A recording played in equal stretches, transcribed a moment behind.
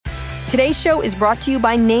Today's show is brought to you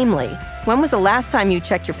by Namely. When was the last time you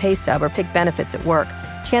checked your pay stub or picked benefits at work?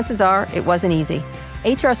 Chances are it wasn't easy.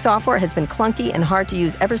 HR software has been clunky and hard to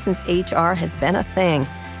use ever since HR has been a thing.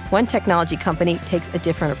 One technology company takes a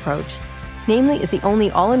different approach. Namely is the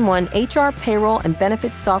only all-in-one HR, payroll, and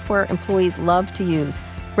benefits software employees love to use.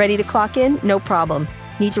 Ready to clock in? No problem.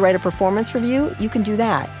 Need to write a performance review? You can do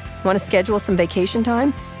that. Want to schedule some vacation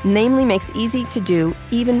time? Namely makes easy to do,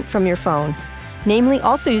 even from your phone. Namely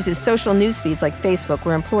also uses social news feeds like Facebook,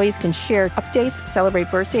 where employees can share updates, celebrate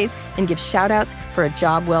birthdays, and give shout-outs for a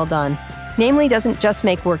job well done. Namely doesn't just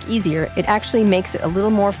make work easier, it actually makes it a little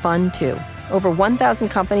more fun, too. Over 1,000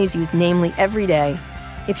 companies use Namely every day.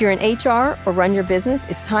 If you're in HR or run your business,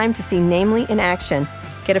 it's time to see Namely in action.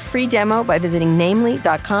 Get a free demo by visiting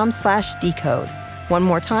namely.com/decode. One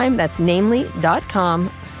more time, that's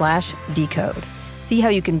namely.com/decode. See how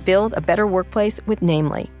you can build a better workplace with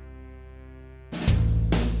Namely.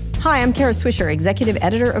 Hi, I'm Kara Swisher, Executive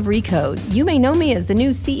Editor of Recode. You may know me as the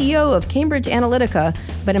new CEO of Cambridge Analytica,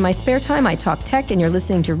 but in my spare time, I talk tech, and you're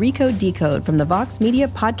listening to Recode Decode from the Vox Media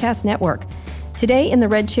Podcast Network. Today in the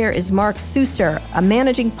red chair is Mark Suster, a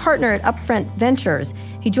managing partner at Upfront Ventures.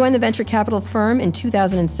 He joined the venture capital firm in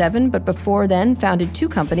 2007, but before then founded two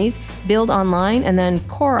companies, Build Online and then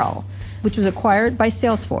Coral, which was acquired by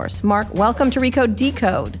Salesforce. Mark, welcome to Recode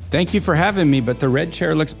Decode. Thank you for having me, but the red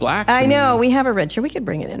chair looks black. I know, we have a red chair. We could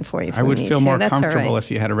bring it in for you if I would we need feel to. more That's comfortable all right.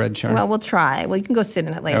 if you had a red chair. Well, we'll try. Well, you can go sit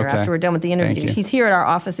in it later Okay. after we're done with the interview. Thank you. He's here at our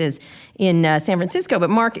offices in San Francisco,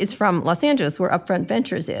 but Mark is from Los Angeles, where Upfront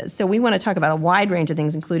Ventures is. So we want to talk about a wide range of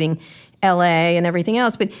things, including LA and everything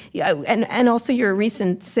else. But and also your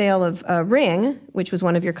recent sale of Ring, which was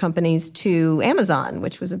one of your companies, to Amazon,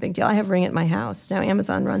 which was a big deal. I have Ring at my house. Now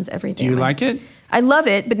Amazon runs everything. Do you like it? I love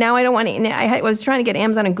it, but now I don't want to. I was trying to get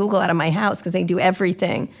Amazon and Google out of my house because they do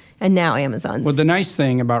everything. And now Amazon's. Well, the nice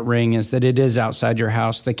thing about Ring is that it is outside your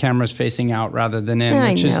house. The camera's facing out rather than in.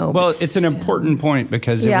 I which know, is, well, but it's an important point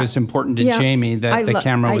because it was important to Jamie that the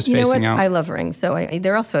camera was facing out. I love Ring. So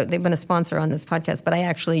they've been a sponsor on this podcast, but I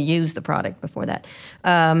actually used the product before that.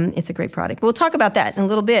 It's a great product. We'll talk about that in a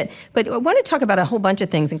little bit. But I want to talk about a whole bunch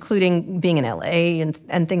of things, including being in LA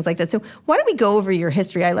and things like that. So why don't we go over your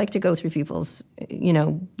history? I like to go through people's,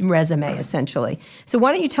 resume, essentially. So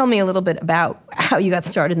why don't you tell me a little bit about how you got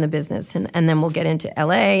started in the business, and then we'll get into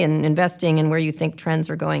LA and investing and where you think trends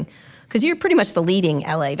are going. Because you're pretty much the leading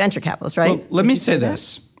LA venture capitalist, right? Well, let me say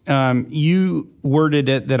this. You worded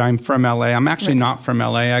it that I'm from LA. I'm actually not from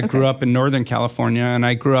LA. I grew up in Northern California, and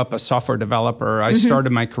I grew up a software developer. I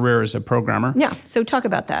started my career as a programmer. Yeah, so talk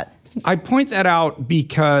about that. I point that out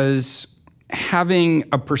because having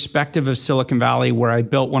a perspective of Silicon Valley, where I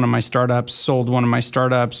built one of my startups, sold one of my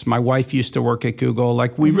startups, my wife used to work at Google.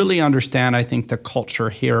 We really understand, I think, the culture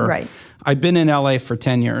here. Right. I've been in LA for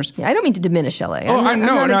 10 years. Yeah, I don't mean to diminish LA.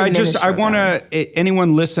 I want to,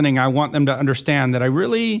 anyone listening, I want them to understand that I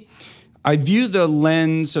view the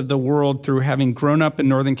lens of the world through having grown up in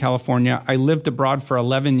Northern California. I lived abroad for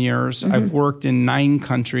 11 years. I've worked in 9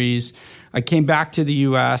 countries. I came back to the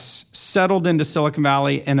U.S., settled into Silicon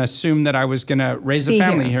Valley, and assumed that I was going to raise a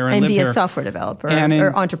family here and live be here. a software developer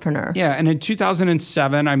or entrepreneur. Yeah, and in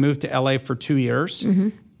 2007, I moved to L.A. for 2 years.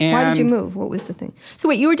 And why did you move? What was the thing? So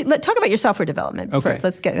wait, let's talk about your software development first.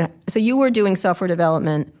 Let's get it. So you were doing software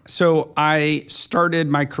development. So I started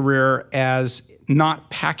my career as not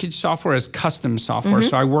packaged software, as custom software.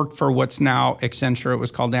 So I worked for what's now Accenture. It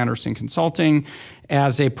was called Andersen Consulting,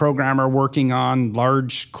 as a programmer working on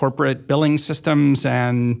large corporate billing systems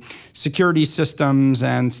and security systems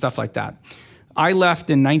and stuff like that. I left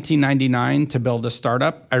in 1999 to build a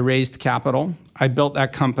startup. I raised capital. I built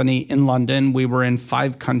that company in London. We were in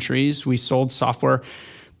 5 countries. We sold software.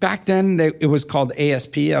 Back then, it was called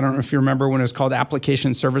ASP. I don't know if you remember when it was called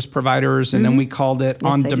Application Service Providers, and then we called it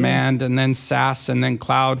On Demand, and then SaaS, and then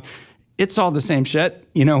Cloud. It's all the same shit.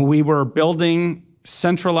 We were building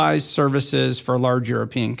centralized services for large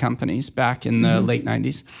European companies back in the late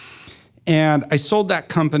 90s. And I sold that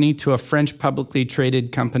company to a French publicly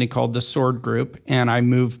traded company called the Sword Group, and I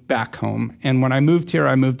moved back home. And when I moved here,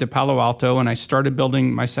 I moved to Palo Alto, and I started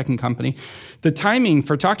building my second company. The timing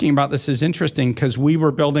for talking about this is interesting because we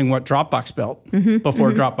were building what Dropbox built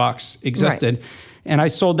before Dropbox existed. Right. And I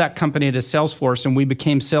sold that company to Salesforce, and we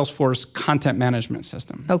became Salesforce Content Management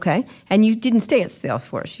System. Okay. And you didn't stay at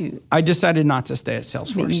Salesforce. I decided not to stay at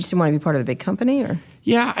Salesforce. You just want to be part of a big company, or?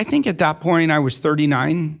 Yeah, I think at that point I was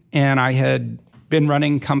 39, and I had been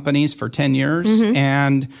running companies for 10 years,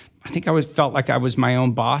 and I think I felt like I was my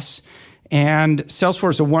own boss. And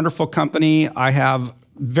Salesforce is a wonderful company. I have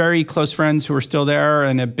very close friends who are still there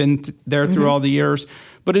and have been there through all the years.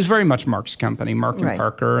 But it's very much Mark's company, Mark and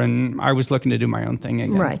Parker, and I was looking to do my own thing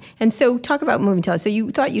again. Right. And so talk about moving to LA. So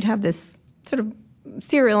you thought you'd have this sort of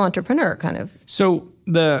serial entrepreneur kind of. So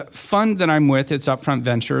the fund that I'm with, it's Upfront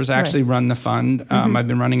Ventures. I actually run the fund. I've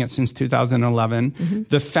been running it since 2011.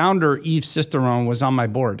 The founder, Yves Sisteron, was on my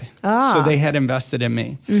board. So they had invested in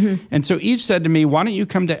me. And so Yves said to me, why don't you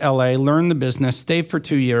come to LA, learn the business, stay for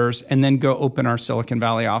 2 years, and then go open our Silicon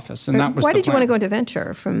Valley office. And that was Why the did you plan. want to go into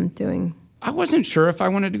venture from doing... I wasn't sure if I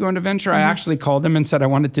wanted to go into venture. I actually called him and said I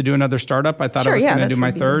wanted to do another startup. I thought I was going to do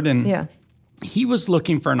my third. And he was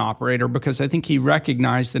looking for an operator because I think he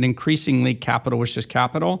recognized that increasingly capital was just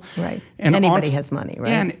capital. Right. And anybody has money,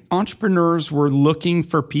 right? And entrepreneurs were looking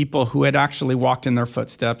for people who had actually walked in their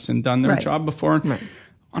footsteps and done their job before. Right.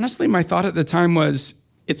 Honestly, my thought at the time was,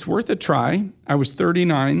 it's worth a try. I was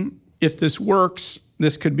 39. If this works,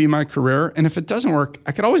 this could be my career. And if it doesn't work,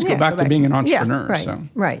 I could always go back to being an entrepreneur.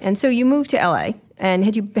 Right. And so you moved to LA. And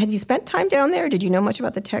had you spent time down there? Did you know much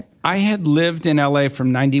about the tech? I had lived in LA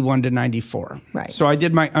from 91 to 94. Right. So I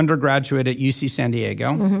did my undergraduate at UC San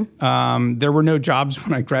Diego. There were no jobs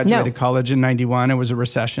when I graduated college in 91. It was a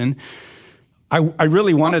recession. I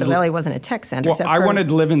really wanted... Also, LA wasn't a tech center. Well, I wanted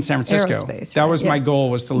to live in San Francisco. Aerospace, that was my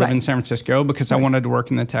goal, was to live in San Francisco because I wanted to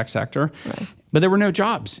work in the tech sector. But there were no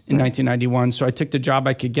jobs in 1991, so I took the job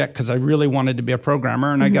I could get because I really wanted to be a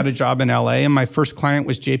programmer, and I got a job in LA, and my first client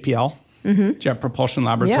was JPL, Jet Propulsion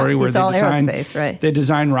Laboratory, where they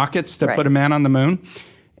design rockets to put a man on the moon.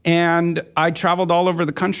 And I traveled all over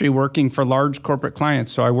the country working for large corporate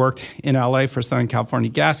clients. So I worked in LA for Southern California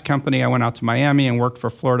Gas Company. I went out to Miami and worked for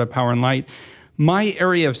Florida Power and Light. My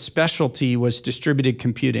area of specialty was distributed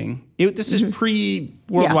computing. This is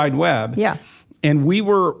pre-World Wide Web. And we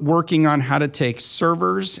were working on how to take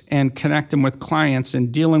servers and connect them with clients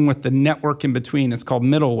and dealing with the network in between. It's called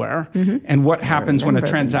middleware. And what happens when a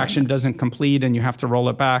transaction doesn't complete and you have to roll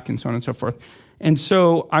it back and so on and so forth. And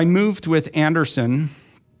so I moved with Anderson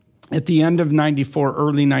at the end of 94,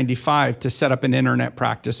 early 95 to set up an internet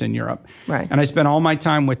practice in Europe. And I spent all my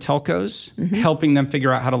time with telcos, helping them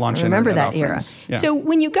figure out how to launch internet offerings. I remember that era. So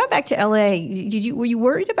when you got back to LA, were you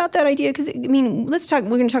worried about that idea? Because, I mean, we're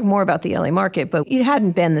going to talk more about the LA market, but it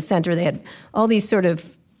hadn't been the center. They had all these sort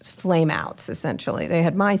of flame outs, essentially. They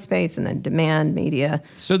had MySpace and then Demand Media.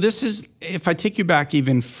 So this is, if I take you back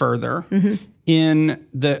even further, in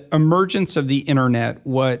the emergence of the internet,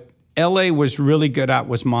 what LA was really good at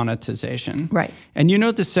was monetization. And you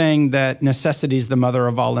know the saying that necessity is the mother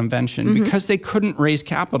of all invention, because they couldn't raise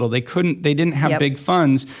capital. They didn't have big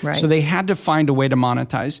funds. So they had to find a way to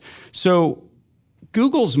monetize. So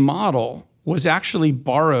Google's model was actually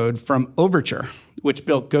borrowed from Overture, which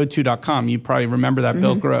built GoTo.com. You probably remember that,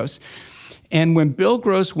 Bill Gross. And when Bill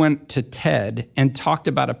Gross went to TED and talked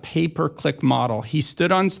about a pay-per-click model, he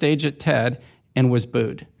stood on stage at TED and was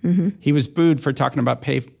booed. He was booed for talking about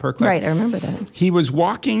pay per click. Right, I remember that. He was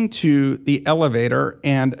walking to the elevator,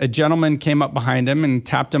 and a gentleman came up behind him and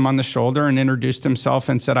tapped him on the shoulder and introduced himself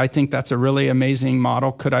and said, I think that's a really amazing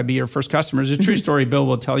model. Could I be your first customer? It's a true story. Bill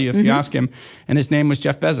will tell you if you ask him. And his name was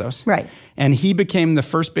Jeff Bezos. And he became the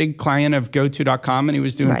first big client of GoTo.com, and he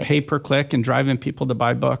was doing pay per click and driving people to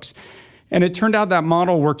buy books. And it turned out that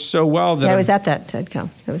model worked so well that I was at that TEDCon.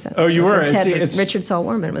 I was at. Oh, you were. Richard Saul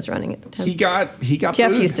Warman was running it. He got.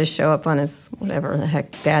 Jeff used to show up on his whatever the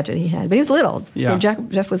heck gadget he had, but he was little.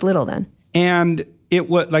 Jeff was little then. And it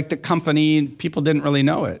was like the company, people didn't really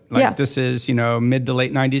know it. This is, mid to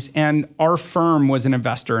late 90s. And our firm was an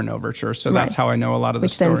investor in Overture. So that's how I know a lot of the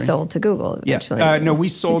story. Which then sold to Google eventually. No, we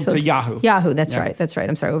sold to Yahoo. Yahoo, that's right. That's right.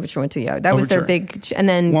 I'm sorry. Overture went to Yahoo. That was their big, and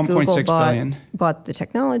then Google bought the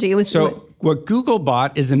technology. It was what Google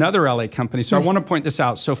bought is another LA company. So I want to point this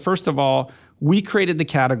out. So first of all, we created the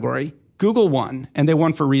category. Google won. And they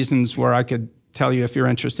won for reasons where I could tell you if you're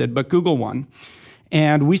interested. But Google won.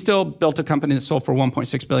 And we still built a company that sold for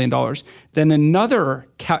 $1.6 billion.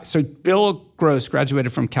 Then so Bill Gross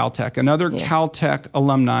graduated from Caltech. Another Caltech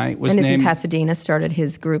alumni was named... in Pasadena, started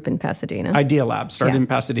his group in Pasadena. Idea Lab started in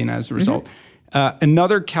Pasadena as a result.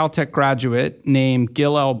 Another Caltech graduate named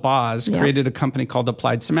Gil L. Boz created a company called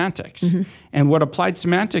Applied Semantics. And what Applied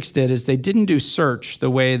Semantics did is they didn't do search the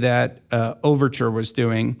way that Overture was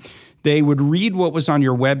doing. They would read what was on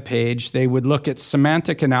your web page. They would look at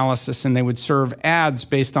semantic analysis, and they would serve ads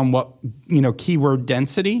based on what, keyword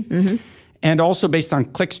density, and also based on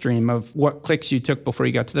clickstream of what clicks you took before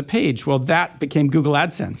you got to the page. Well, that became Google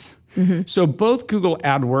AdSense. So both Google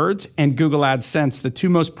AdWords and Google AdSense, the two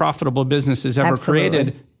most profitable businesses ever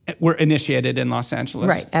created, were initiated in Los Angeles.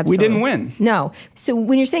 Right, absolutely. We didn't win. No. So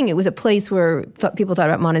when you're saying it was a place where people thought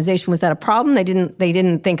about monetization, was that a problem? They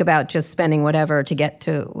didn't think about just spending whatever to get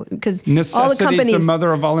to, because all the companies, the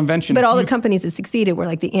mother of all invention. But all the companies that succeeded were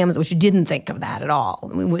like the Amazon, which didn't think of that at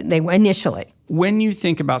all. They were initially. When you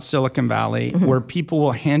think about Silicon Valley, where people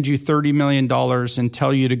will hand you $30 million and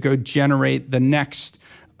tell you to go generate the next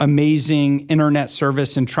amazing internet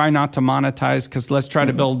service and try not to monetize because let's try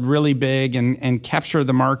to build really big and capture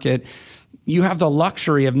the market, you have the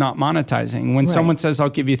luxury of not monetizing. When someone says, I'll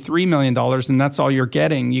give you $3 million and that's all you're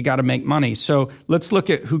getting, you got to make money. So let's look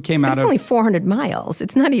at who came out of... It's only 400 miles.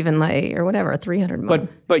 It's not even like, or whatever, 300 miles.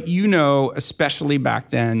 But you know, especially back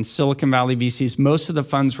then, Silicon Valley VCs, most of the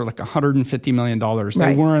funds were like $150 million.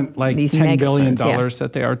 They weren't like these $10 billion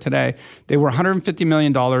that they are today. They were $150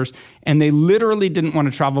 million, and they literally didn't want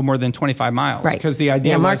to travel more than 25 miles. Right. Because the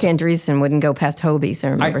idea was... Mark Andreessen wouldn't go past Hobie,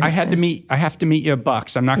 so I have to meet you at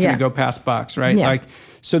Bucks. I'm not going to go past Bucks, right? Yeah.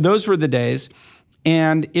 So those were the days.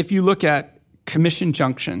 And if you look at Commission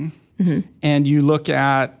Junction, and you look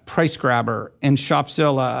at Price Grabber and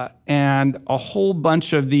Shopzilla and a whole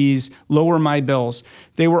bunch of these Lower My Bills,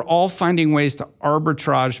 they were all finding ways to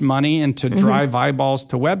arbitrage money and to drive eyeballs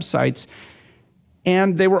to websites.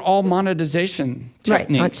 And they were all monetization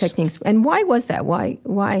techniques. Right, techniques. And why was that?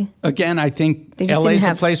 Why? Again, I think LA is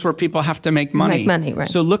a place where people have to make money. Make money, right.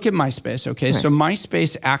 So look at MySpace, okay? Right. So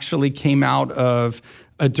MySpace actually came out of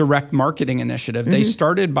a direct marketing initiative. They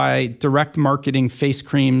started by direct marketing face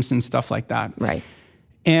creams and stuff like that. Right.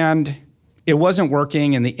 And it wasn't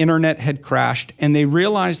working, and the internet had crashed, and they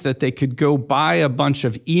realized that they could go buy a bunch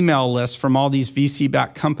of email lists from all these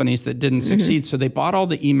VC-backed companies that didn't succeed. So they bought all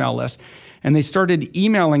the email lists, and they started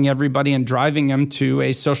emailing everybody and driving them to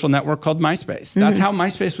a social network called MySpace. That's how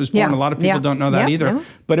MySpace was born. A lot of people don't know that either. Yeah.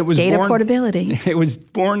 But it was data portability. It was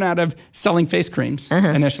born out of selling face cremes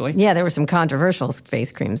initially. Yeah, there were some controversial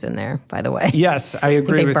face creams in there, by the way. Yes, I agree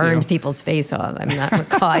with you. They burned people's face off. I'm not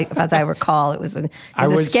as I recall, it was a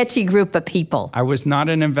sketchy group of people. I was not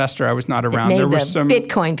an investor. I was not around. There were some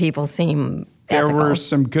Bitcoin people seem ethical. There were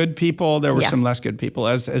some good people. There were some less good people,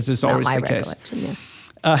 as is always the case. Yeah.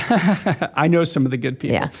 I know some of the good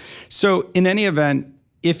people. Yeah. So in any event,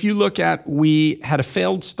 if you look at, we had a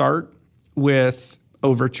failed start with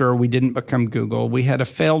Overture. We didn't become Google. We had a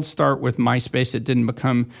failed start with MySpace. It didn't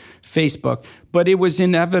become Facebook. But it was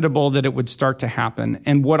inevitable that it would start to happen.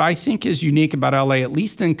 And what I think is unique about LA, at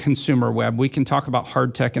least in consumer web, we can talk about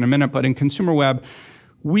hard tech in a minute, but in consumer web,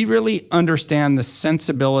 we really understand the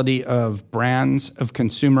sensibility of brands, of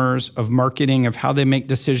consumers, of marketing, of how they make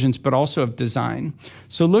decisions, but also of design.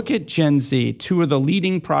 So look at Gen Z, two of the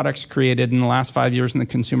leading products created in the last 5 years in the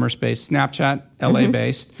consumer space, Snapchat,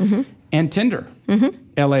 LA-based, and Tinder,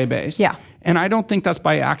 LA-based. Yeah. And I don't think that's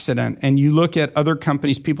by accident. And you look at other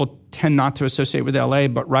companies, people tend not to associate with LA,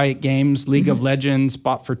 but Riot Games, League of Legends,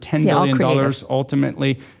 bought for $10 billion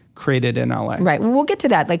ultimately, created in LA. Right. Well, we'll get to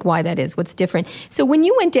that, like why that is, what's different. So when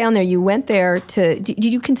you went down there, you went there to, did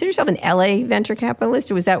you consider yourself an LA venture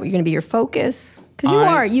capitalist, or was that going to be your focus? Because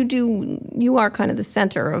you are kind of the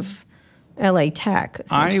center of LA tech.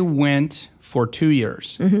 I went for 2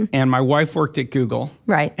 years, and my wife worked at Google.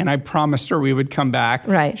 Right. And I promised her we would come back.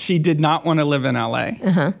 Right. She did not want to live in LA.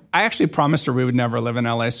 I actually promised her we would never live in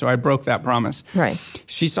LA, so I broke that promise. Right.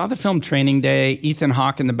 She saw the film Training Day, Ethan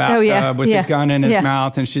Hawke in the bathtub with a gun in his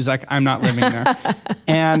mouth, and she's like, I'm not living there.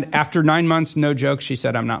 And after 9 months, no joke, she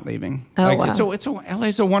said, I'm not leaving. Oh, wow.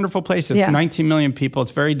 LA's a wonderful place. It's 19 million people.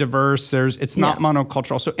 It's very diverse. It's not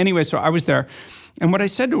monocultural. So anyway, so I was there. And what I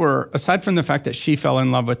said to her, aside from the fact that she fell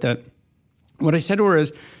in love with it, what I said to her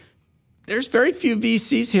is, there's very few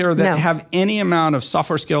VCs here that have any amount of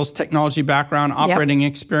software skills, technology background, operating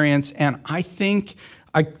experience. And I think,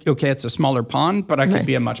 it's a smaller pond, but I could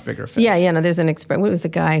be a much bigger fish. There's an expert. What was the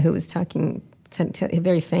guy who was talking, a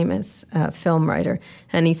very famous film writer,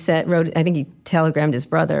 and he I think he telegrammed his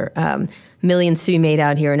brother, millions to be made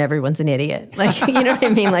out here and everyone's an idiot. Like, you know what I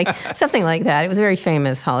mean? Like something like that. It was a very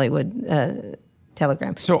famous Hollywood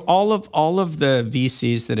telegram. So all of the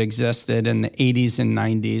VCs that existed in the 80s and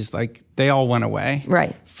 90s, like they all went away.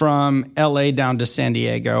 Right. From LA down to San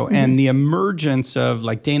Diego. And the emergence of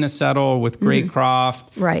like Dana Settle with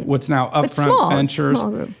Graycroft, what's now Upfront Ventures. It's a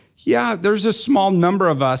small group. Yeah, there's a small number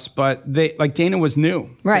of us, but Dana was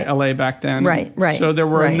new to LA back then. Right. So there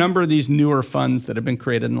were a number of these newer funds that have been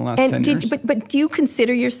created in the last 10 years. But do you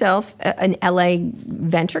consider yourself an LA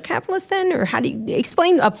venture capitalist then? Or how do you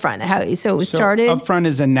explain Upfront? So it started? Upfront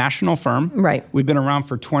is a national firm. Right. We've been around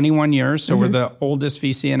for 21 years, so we're the oldest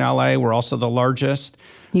VC in LA. We're also the largest.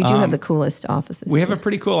 You do have the coolest offices. We have a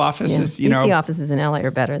pretty cool offices. Yeah. DC offices in LA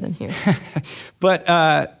are better than here. But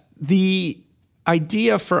the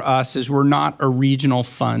idea for us is we're not a regional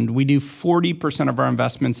fund. We do 40% of our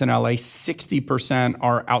investments in LA, 60%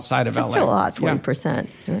 are outside of LA. That's a lot, 40%.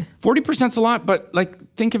 Yeah. 40%'s a lot, but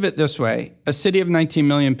think of it this way. A city of 19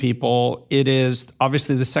 million people, it is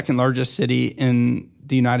obviously the second largest city in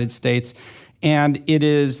the United States, and it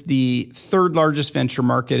is the third largest venture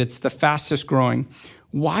market. It's the fastest growing.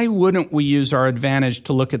 Why wouldn't we use our advantage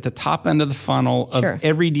to look at the top end of the funnel of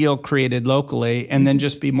every deal created locally and then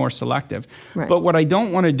just be more selective? Right. But what I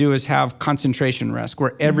don't want to do is have concentration risk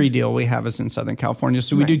where every deal we have is in Southern California.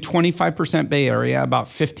 So we do 25% Bay Area, about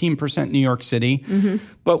 15% New York City.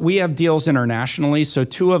 But we have deals internationally. So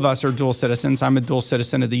two of us are dual citizens. I'm a dual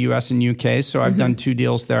citizen of the US and UK. So I've done 2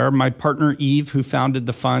 deals there. My partner, Yves, who founded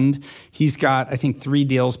the fund, he's got, I think, 3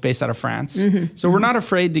 deals based out of France. So we're not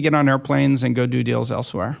afraid to get on airplanes and go do deals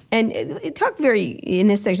elsewhere. And talk in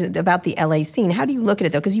this section about the LA scene. How do you look at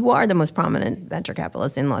it, though? Because you are the most prominent venture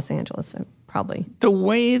capitalist in Los Angeles, probably. The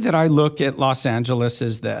way that I look at Los Angeles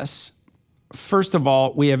is this. First of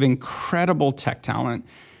all, we have incredible tech talent.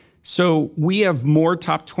 So we have more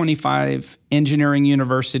top 25 engineering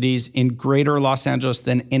universities in greater Los Angeles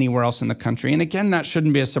than anywhere else in the country. And again, that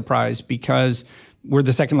shouldn't be a surprise because we're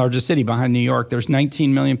the second largest city behind New York. There's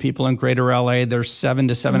 19 million people in greater LA. There's 7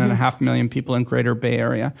 to 7.5 million people in greater Bay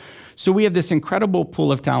Area. So we have this incredible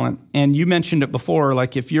pool of talent. And you mentioned it before,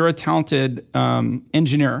 if you're a talented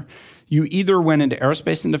engineer, you either went into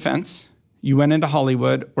aerospace and defense, you went into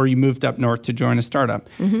Hollywood, or you moved up north to join a startup.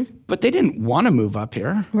 But they didn't want to move up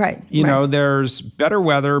here. Right. You know, there's better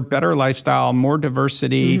weather, better lifestyle, more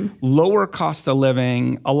diversity, lower cost of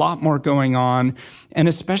living, a lot more going on. And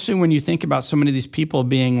especially when you think about so many of these people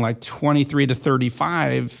being 23 to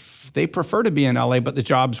 35, they prefer to be in LA, but the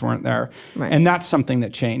jobs weren't there. Right. And that's something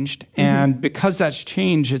that changed. And because that's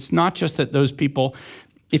changed, it's not just that those people,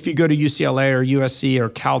 if you go to UCLA or USC or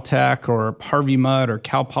Caltech or Harvey Mudd or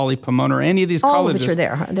Cal Poly Pomona or any of these colleges, all of which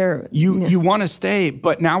are there. You want to stay,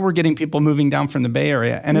 but now we're getting people moving down from the Bay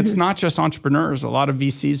Area. And it's not just entrepreneurs. A lot of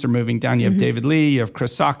VCs are moving down. You have David Lee, you have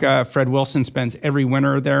Chris Sacca, Fred Wilson spends every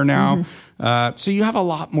winter there now. So you have a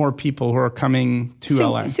lot more people who are coming to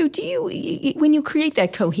LA. So do you, when you create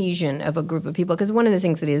that cohesion of a group of people, because one of the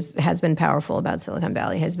things that has been powerful about Silicon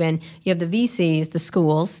Valley has been you have the VCs, the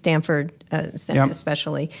schools, Stanford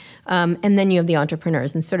especially, and then you have the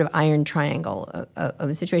entrepreneurs and sort of iron triangle of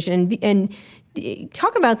a situation. And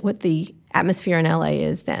talk about what the atmosphere in LA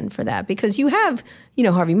is then for that, because you have,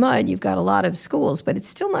 Harvey Mudd, you've got a lot of schools, but it's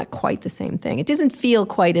still not quite the same thing. It doesn't feel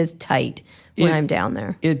quite as tight when I'm down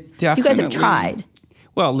there. It definitely. You guys have tried.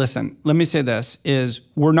 Well, listen, let me say this, is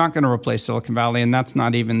we're not going to replace Silicon Valley, and that's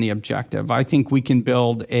not even the objective. I think we can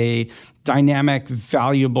build a dynamic,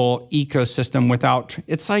 valuable ecosystem without,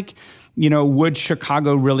 it's like, would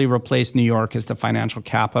Chicago really replace New York as the financial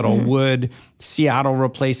capital? Would Seattle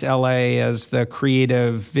replace LA as the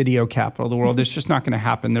creative video capital of the world? It's just not going to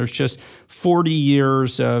happen. There's just 40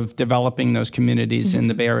 years of developing those communities in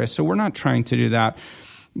the Bay Area. So we're not trying to do that.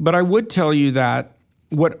 But I would tell you that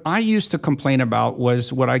what I used to complain about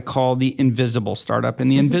was what I call the invisible startup. And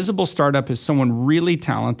the invisible startup is someone really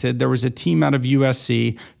talented. There was a team out of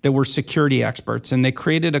USC that were security experts, and they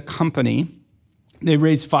created a company. They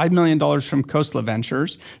raised $5 million from Khosla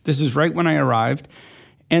Ventures. This is right when I arrived.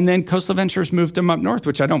 And then Khosla Ventures moved them up north,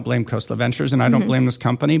 which I don't blame Khosla Ventures, and I don't blame this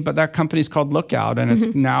company, but that company's called Lookout, and it's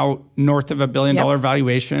now north of $1 billion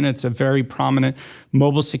valuation. It's a very prominent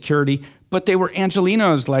mobile security. But they were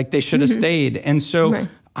Angelinos, they should have stayed. And so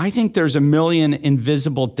I think there's 1 million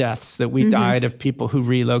invisible deaths that we died of people who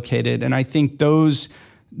relocated. And I think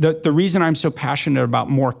the reason I'm so passionate about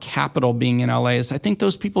more capital being in LA is I think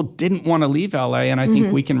those people didn't want to leave LA, and I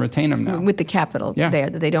think we can retain them now. With the capital there,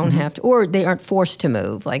 that they don't have to, or they aren't forced to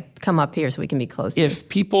move, come up here so we can be close. If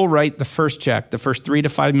people write the first check, the first $3 to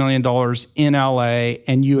 $5 million in LA,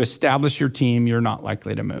 and you establish your team, you're not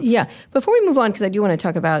likely to move. Yeah. Before we move on, because I do want to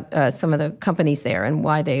talk about some of the companies there and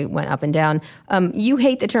why they went up and down, you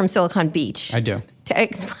hate the term Silicon Beach. I do. To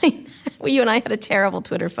explain that. Well, you and I had a terrible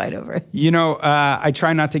Twitter fight over it. I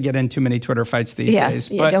try not to get in too many Twitter fights these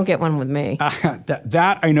days. Yeah, don't get one with me.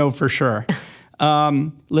 That I know for sure.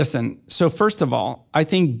 Listen, so first of all, I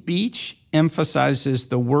think beach emphasizes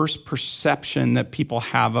the worst perception that people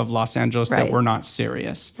have of Los Angeles, that we're not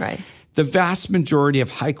serious. Right. The vast majority of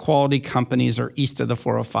high-quality companies are east of the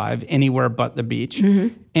 405, anywhere but the beach.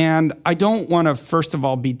 And I don't want to, first of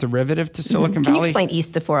all, be derivative to Silicon Can Valley. you explain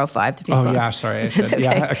east to 405 to people? Oh, yeah, sorry. That's okay.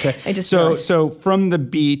 Yeah, okay. I just so from the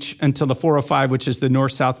beach until the 405, which is the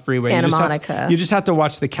north-south freeway. Santa Monica. You just have to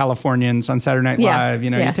watch the Californians on Saturday Night Live.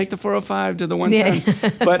 You take the 405 to the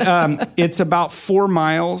 110. But it's about 4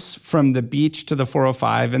 miles from the beach to the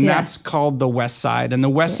 405, and that's called the west side. And the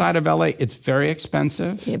west side of LA, it's very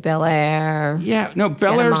expensive. Yeah, Bel Air. Yeah, no,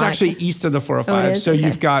 Bel Air is actually east of the 405. So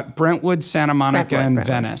you've got Brentwood, Santa Monica, and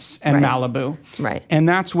Venice, and Malibu. Right. And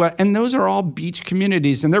and those are all beach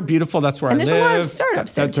communities, and they're beautiful. That's where I live. And there's a lot of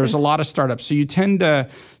startups there, There's a lot of startups. So you tend to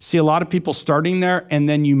see a lot of people starting there, and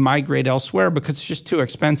then you migrate elsewhere because it's just too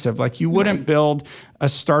expensive. Like you wouldn't build a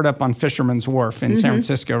startup on Fisherman's Wharf in San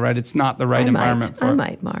Francisco, right? It's not the right environment for it. I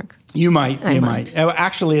might, Mark. You might. Oh,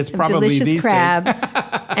 actually, it's probably delicious these crab days.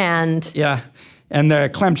 and and the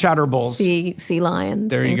clam chowder bowls. Sea lions.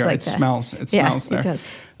 There you go. Like it that. smells. It smells there. It does.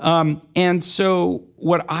 And so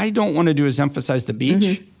what I don't want to do is emphasize the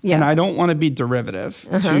beach. And I don't want to be derivative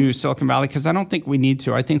to Silicon Valley because I don't think we need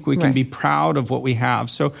to. I think we can be proud of what we have.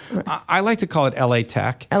 So I like to call it LA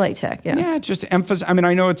Tech. LA Tech, yeah. Yeah, just emphasize. I mean,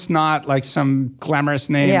 I know it's not like some glamorous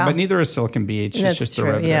name, but neither is Silicon Beach. That's it's just true.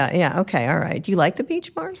 derivative. Yeah. Okay. All right. Do you like the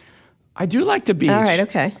beach, Mark? I do like the beach. All right,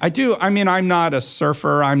 okay. I do. I mean, I'm not a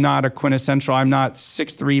surfer. I'm not a quintessential. I'm not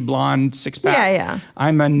 6'3", blonde, six-pack. Yeah.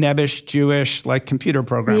 I'm a nebbish, Jewish, computer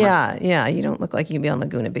programmer. Yeah. You don't look like you can be on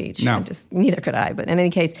Laguna Beach. No. Neither could I. But in any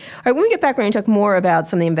case, all right, when we get back, we're going to talk more about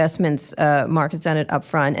some of the investments Mark has done at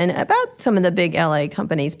Upfront and about some of the big LA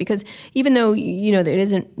companies, because even though, it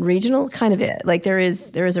isn't regional, kind of it. Like there is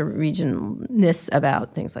a regionalness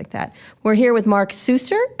about things like that. We're here with Mark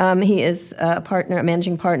Suster. He is a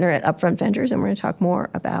managing partner at Upfront Ventures, and we're going to talk more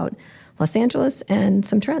about Los Angeles and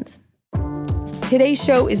some trends. Today's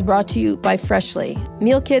show is brought to you by Freshly.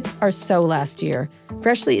 Meal kits are so last year.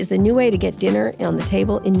 Freshly is the new way to get dinner on the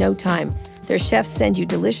table in no time. Their chefs send you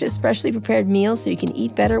delicious, freshly prepared meals so you can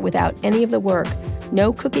eat better without any of the work.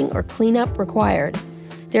 No cooking or cleanup required.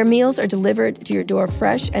 Their meals are delivered to your door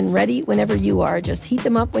fresh and ready whenever you are. Just heat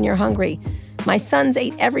them up when you're hungry. My sons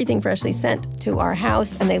ate everything Freshly sent to our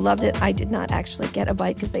house, and they loved it. I did not actually get a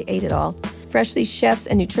bite because they ate it all. Freshly's chefs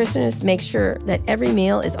and nutritionists make sure that every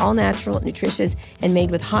meal is all natural, nutritious, and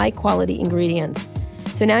made with high-quality ingredients.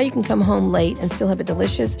 So now you can come home late and still have a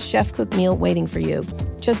delicious chef-cooked meal waiting for you.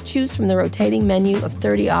 Just choose from the rotating menu of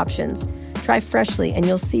 30 options. Try Freshly, and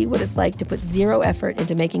you'll see what it's like to put zero effort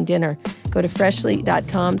into making dinner. Go to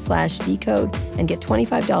freshly.com/decode and get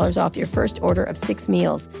 $25 off your first order of 6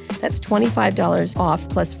 meals. That's $25 off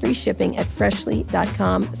plus free shipping at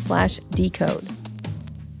freshly.com/decode.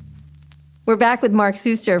 We're back with Mark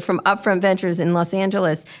Suster from Upfront Ventures in Los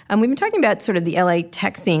Angeles. We've been talking about sort of the LA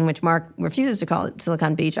tech scene, which Mark refuses to call it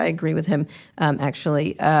Silicon Beach. I agree with him,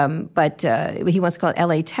 actually. But he wants to call it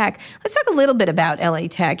LA Tech. Let's talk a little bit about LA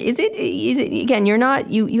Tech. Is it again, you're not,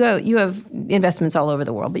 you have investments all over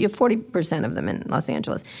the world, but you have 40% of them in Los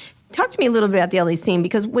Angeles. Talk to me a little bit about the LA scene,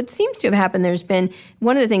 because what seems to have happened, there's been,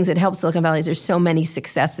 one of the things that helps Silicon Valley is there's so many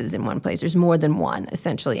successes in one place. There's more than one,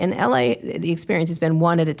 essentially. In LA, the experience has been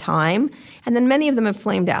one at a time, and then many of them have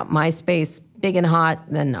flamed out. MySpace, big and hot,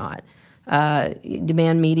 then not.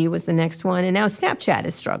 Demand Media was the next one, and now Snapchat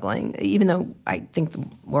is struggling, even though I think the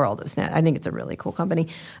world of Snap, I think it's a really cool company.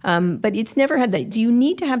 But it's never had that. Do you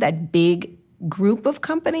need to have that big group of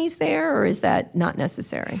companies there, or is that not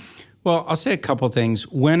necessary? Well, I'll say a couple things.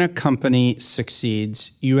 When a company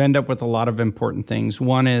succeeds, you end up with a lot of important things.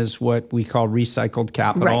 One is what we call recycled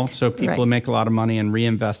capital. Right. So people who make a lot of money and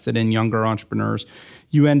reinvest it in younger entrepreneurs.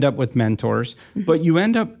 You end up with mentors. But you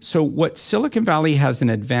end up, so what Silicon Valley has an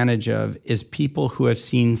advantage of is people who have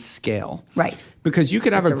seen scale. Right. Because you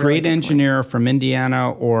could have a great engineer from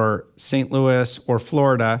Indiana or St. Louis or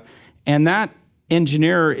Florida, and that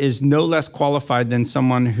engineer is no less qualified than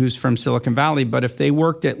someone who's from Silicon Valley, but if they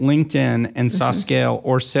worked at LinkedIn and saw scale,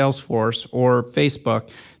 or Salesforce or Facebook,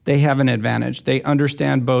 they have an advantage. They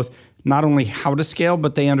understand both not only how to scale,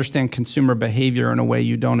 but they understand consumer behavior in a way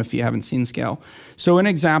you don't if you haven't seen scale. So an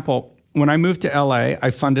example, when I moved to LA, I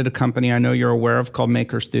funded a company I know you're aware of called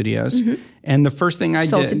Maker Studios. And the first thing I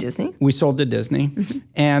sold to Disney. We sold to Disney.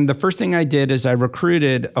 And the first thing I did is I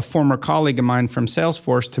recruited a former colleague of mine from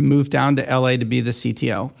Salesforce to move down to LA to be the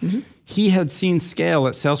CTO. He had seen scale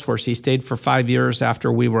at Salesforce. He stayed for 5 years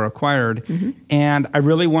after we were acquired. And I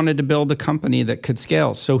really wanted to build a company that could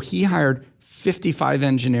scale. So he hired 55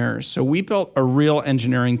 engineers. So we built a real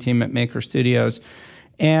engineering team at Maker Studios.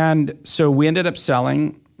 And so we ended up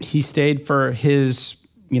selling. He stayed for his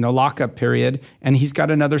lockup period, and he's got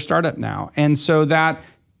another startup now. And so that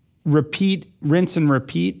rinse and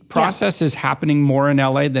repeat process is happening more in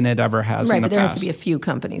LA than it ever has in the past. Right, but there has to be a few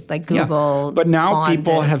companies like Google. Yeah. But now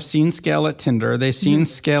people this. have seen scale at Tinder. They've seen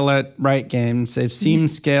scale at Riot Games. They've seen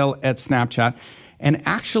scale at Snapchat. And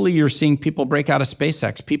actually, you're seeing people break out of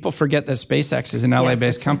SpaceX. People forget that SpaceX is an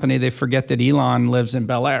LA-based company. They forget that Elon lives in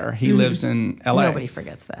Bel Air. He lives in LA. Nobody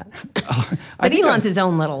forgets that. But Elon's his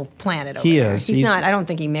own little planet over there. He's not. I don't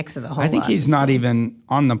think he mixes a whole lot. I think he's not even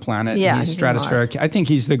on the planet. Yeah, he's stratospheric. I think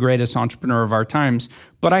he's the greatest entrepreneur of our times.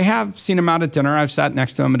 But I have seen him out at dinner. I've sat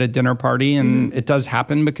next to him at a dinner party, and it does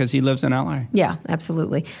happen because he lives in LA. Yeah,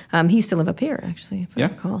 absolutely. He used to live up here, actually, if I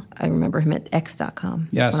recall. I remember him at X.com.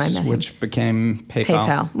 That's when I met him. Which became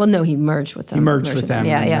PayPal. Well, no, he merged with them. He merged with them.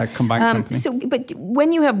 Yeah. A combined company. But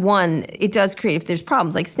when you have one, it does create, if there's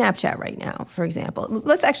problems, like Snapchat right now, for example.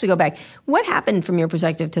 Let's actually go back. What happened from your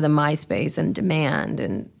perspective to the MySpace and demand?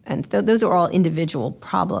 And those are all individual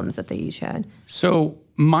problems that they each had. So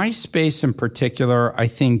MySpace in particular, I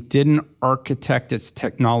think, didn't architect its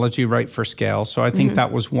technology right for scale. So I think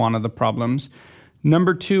that was one of the problems.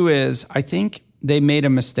 Number two is, I think they made a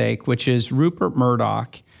mistake, which is Rupert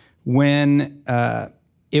Murdoch, when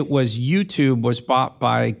it was YouTube was bought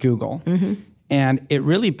by Google. And it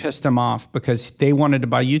really pissed them off because they wanted to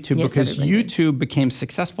buy YouTube because YouTube became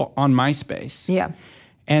successful on MySpace. Yeah.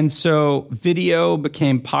 And so video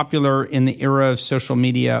became popular in the era of social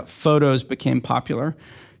media. Photos became popular.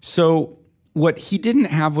 So what he didn't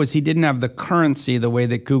have was he didn't have the currency the way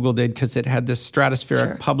that Google did because it had this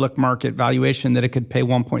stratospheric public market valuation that it could pay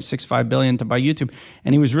 $1.65 billion to buy YouTube.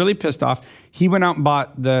 And he was really pissed off. He went out and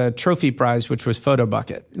bought the trophy prize, which was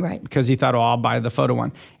PhotoBucket. Right. Because he thought, I'll buy the photo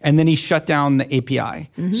one. And then he shut down the API.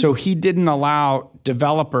 So he didn't allow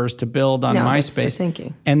developers to build on MySpace. That's the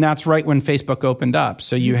thinking. And that's right when Facebook opened up.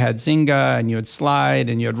 So you had Zynga and you had Slide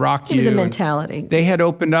and you had RockYou. It was a mentality. They had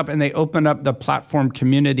opened up, and they opened up the platform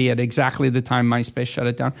community at exactly the time MySpace shut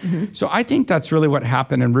it down. So I think that's really what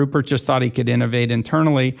happened. And Rupert just thought he could innovate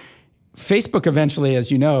internally. Facebook eventually,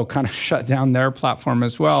 as you know, kind of shut down their platform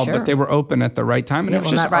as well, but they were open at the right time. And it was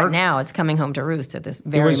just not right now. It's coming home to roost at this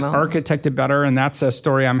very moment. It was architected better, and that's a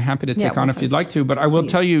story I'm happy to take on if you'd like to. But I will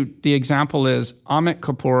tell you, the example is Amit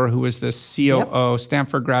Kapoor, who was the COO,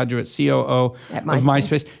 Stanford graduate, COO of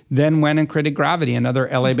MySpace, then went and created Gravity, another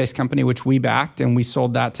LA-based company, which we backed, and we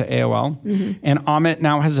sold that to AOL. And Amit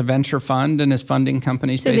now has a venture fund and is funding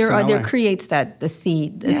companies based in LA. So there creates the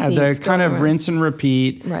seed. The kind of rinse and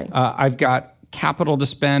repeat. Right. I've got capital to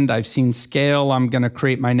spend. I've seen scale. I'm going to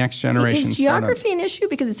create my next generation Is geography an issue?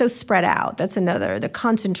 Because it's so spread out. That's the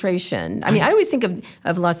concentration. I mean, I always think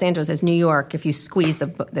of Los Angeles as New York. If you squeeze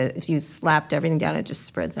if you slapped everything down, it just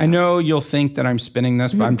spreads out. I know you'll think that I'm spinning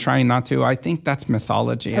this, but I'm trying not to. I think that's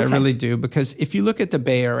mythology. I really do. Because if you look at the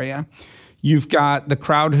Bay Area, you've got the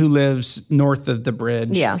crowd who lives north of the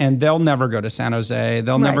bridge, and they'll never go to San Jose.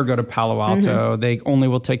 They'll never go to Palo Alto. They only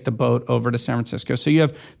will take the boat over to San Francisco. So you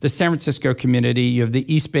have the San Francisco community, you have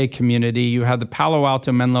the East Bay community, you have the Palo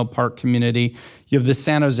Alto Menlo Park community, you have the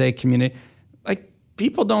San Jose community.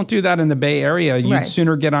 People don't do that in the Bay Area. You'd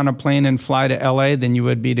sooner get on a plane and fly to LA than you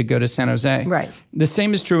would be to go to San Jose. Right. The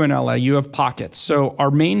same is true in LA. You have pockets. So our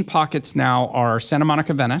main pockets now are Santa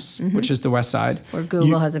Monica, Venice, which is the west side. Where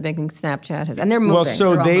Google has a big thing, Snapchat has, and they're moving. Well,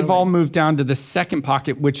 so they've all moved down to the second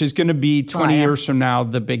pocket, which is going to be 20 years from now,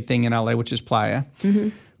 the big thing in LA, which is Playa.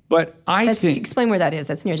 But I think... Explain where that is.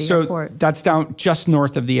 That's near the airport. That's down just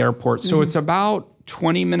north of the airport. So it's about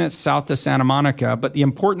 20 minutes south of Santa Monica. But the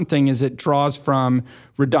important thing is it draws from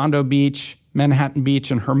Redondo Beach, Manhattan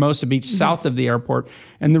Beach, and Hermosa Beach south of the airport.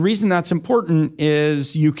 And the reason that's important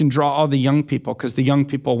is you can draw all the young people because the young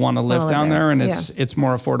people want to live down there, and it's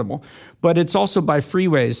more affordable. But it's also by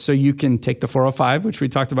freeways. So you can take the 405, which we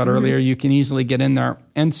talked about earlier. You can easily get in there.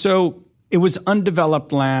 And so it was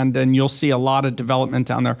undeveloped land, and you'll see a lot of development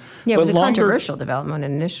down there. Yeah, it was a controversial development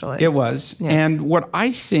initially. It was. Yeah. And what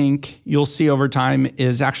I think you'll see over time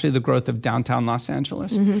is actually the growth of downtown Los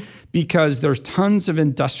Angeles because there's tons of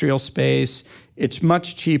industrial space. It's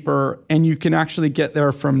much cheaper, and you can actually get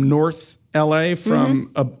there from North LA,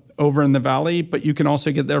 from over in the valley, but you can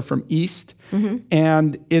also get there from east.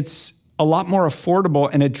 And it's a lot more affordable,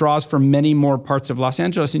 and it draws from many more parts of Los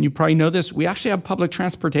Angeles. And you probably know this. We actually have public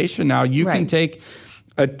transportation now. You can take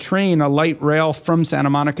a train, a light rail from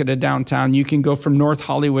Santa Monica to downtown. You can go from North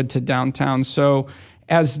Hollywood to downtown. So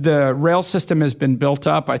as the rail system has been built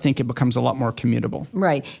up, I think it becomes a lot more commutable.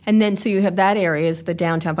 Right. And then so you have that area is the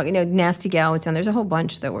downtown pocket. Nasty Gal was down. There's a whole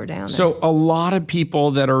bunch that were down there. So a lot of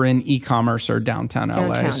people that are in e-commerce are downtown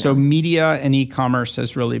LA. So media and e-commerce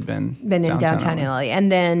has really been in downtown LA.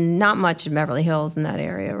 And then not much in Beverly Hills in that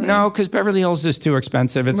area, right? No, because Beverly Hills is too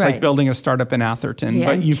expensive. It's like building a startup in Atherton. Yeah,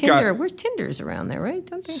 but you've Tinder, where's Tinder's around there, right?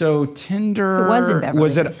 Don't they? So Tinder it was in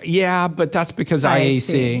Beverly Hills. Yeah, but that's because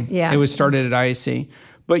IAC. Yeah. It was started at IAC.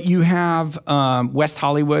 But you have West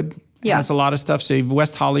Hollywood has a lot of stuff. So you have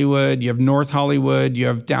West Hollywood, you have North Hollywood, you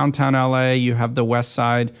have downtown LA, you have the West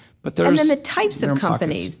Side. But there's, and then the types of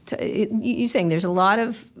companies. You're saying there's a lot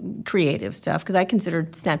of creative stuff, because I consider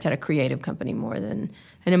Snapchat a creative company more than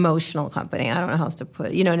an emotional company. I don't know how else to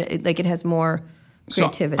put it. Like it has more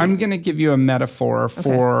creativity. So I'm going to give you a metaphor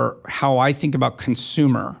for how I think about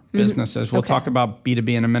consumer businesses. We'll talk about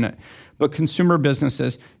B2B in a minute. But consumer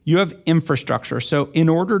businesses, you have infrastructure. So in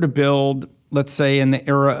order to build, let's say in the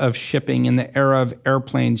era of shipping, in the era of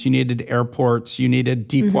airplanes, you needed airports, you needed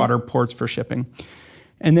deep water ports for shipping.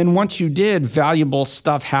 And then once you did, valuable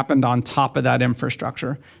stuff happened on top of that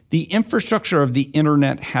infrastructure. The infrastructure of the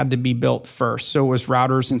internet had to be built first. So it was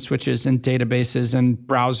routers and switches and databases and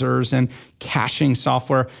browsers and caching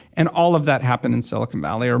software. And all of that happened in Silicon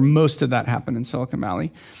Valley, or most of that happened in Silicon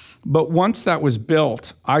Valley. But once that was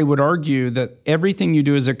built, I would argue that everything you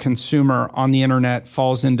do as a consumer on the internet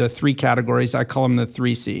falls into three categories. I call them the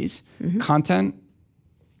 3 C's: content,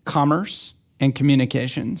 commerce, and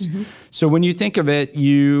communications. So when you think of it,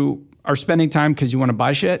 you are spending time because you want to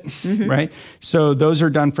buy shit, right? So those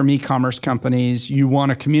are done from e-commerce companies. You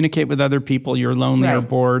want to communicate with other people. You're lonely or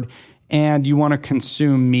bored, and you want to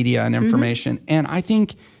consume media and information. And I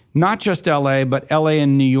think not just LA, but LA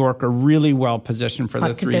and New York are really well positioned for the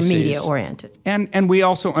 3 C's. Because they're media oriented. And we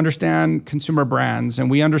also understand consumer brands,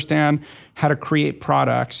 and we understand how to create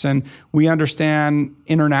products, and we understand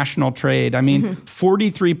international trade. I mean,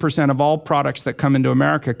 43% of all products that come into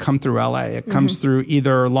America come through LA. It comes through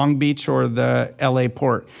either Long Beach or the LA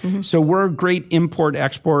port. So we're a great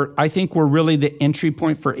import-export. I think we're really the entry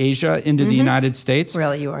point for Asia into the United States.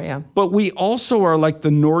 Really, you are, yeah. But we also are like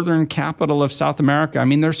the northern capital of South America. I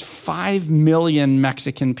mean, there's 5 million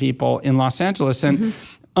Mexican people in Los Angeles. And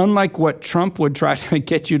unlike what Trump would try to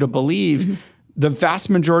get you to believe, the vast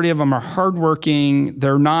majority of them are hardworking.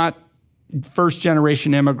 They're not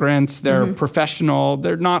first-generation immigrants. They're professional.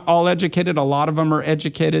 They're not all educated. A lot of them are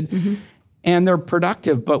educated. And they're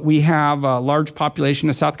productive, but we have a large population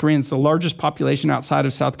of South Koreans, the largest population outside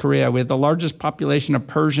of South Korea. We have the largest population of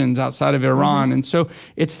Persians outside of Iran. And so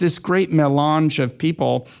it's this great melange of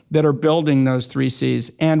people that are building those 3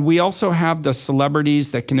 C's. And we also have the celebrities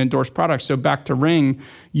that can endorse products. So back to Ring,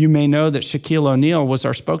 you may know that Shaquille O'Neal was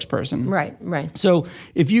our spokesperson. Right. So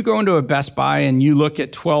if you go into a Best Buy and you look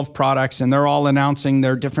at 12 products and they're all announcing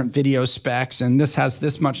their different video specs, and this has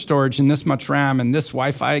this much storage and this much RAM and this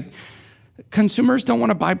Wi-Fi, consumers don't want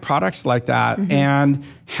to buy products like that. And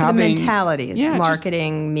having the mentality is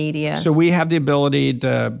marketing, media. So we have the ability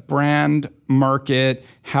to brand, market,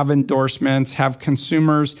 have endorsements, have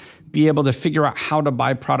consumers be able to figure out how to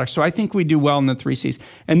buy products. So I think we do well in the 3 C's.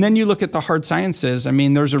 And then you look at the hard sciences. I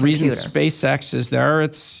mean, there's a reason SpaceX is there.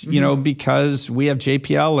 It's, because we have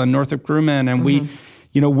JPL and Northrop Grumman, and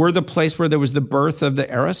we're the place where there was the birth of the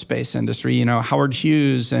aerospace industry, Howard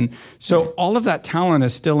Hughes. And so all of that talent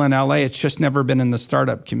is still in LA. It's just never been in the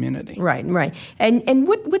startup community. Right. And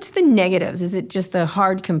what's the negatives? Is it just the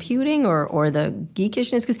hard computing or the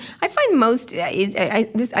geekishness? Because I find most, I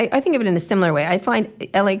think of it in a similar way. I find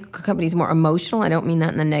LA companies more emotional. I don't mean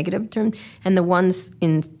that in the negative term. And the ones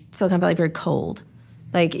in Silicon Valley very cold.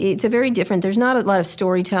 Like, it's a very different, there's not a lot of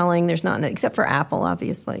storytelling. There's not, except for Apple,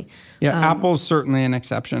 obviously. Yeah, Apple's certainly an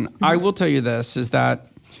exception. I will tell you this, is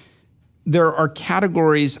that there are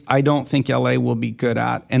categories I don't think LA will be good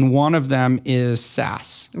at. And one of them is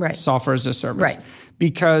SaaS, software as a service. Right.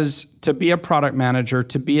 Because to be a product manager,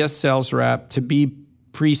 to be a sales rep, to be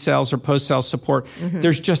pre-sales or post-sales support,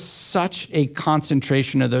 there's just such a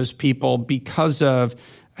concentration of those people because of,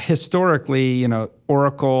 historically,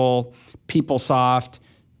 Oracle, PeopleSoft,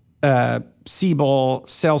 Siebel,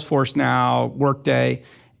 Salesforce now, Workday,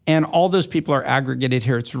 and all those people are aggregated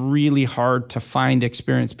here. It's really hard to find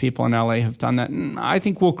experienced people in LA who've done that. And I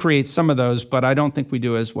think we'll create some of those, but I don't think we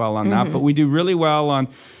do as well on that. But we do really well on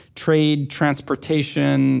trade,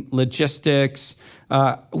 transportation, logistics.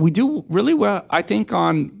 We do really well, I think,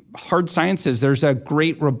 on hard sciences. There's a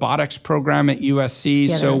great robotics program at USC,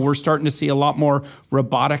 so we're starting to see a lot more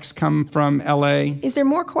robotics come from LA. Is there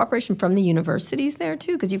more cooperation from the universities there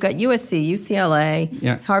too? Because you've got USC,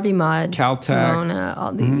 UCLA, Harvey Mudd, Caltech, Pomona,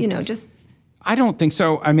 all the, I don't think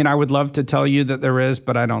so. I mean, I would love to tell you that there is,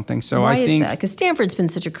 but I don't think so. Why is that? Because Stanford's been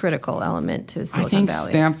such a critical element to Silicon Valley. I think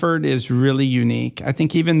Stanford is really unique. I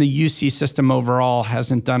think even the UC system overall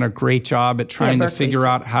hasn't done a great job at trying to figure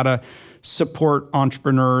out how to support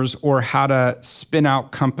entrepreneurs or how to spin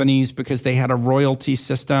out companies because they had a royalty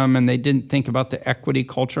system and they didn't think about the equity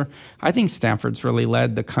culture. I think Stanford's really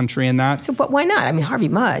led the country in that. So, but why not? I mean, Harvey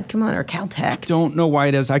Mudd, come on, or Caltech. I don't know why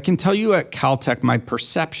it is. I can tell you at Caltech, my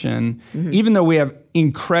perception, even though we have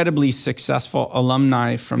incredibly successful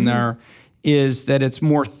alumni from there, is that it's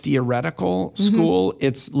more theoretical school.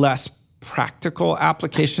 It's less practical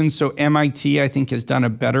applications. So MIT, I think, has done a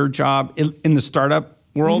better job in the startup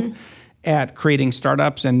world at creating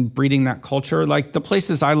startups and breeding that culture. Like the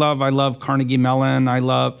places I love Carnegie Mellon. I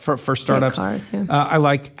love for startups. Cars, yeah. I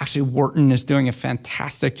like, actually, Wharton is doing a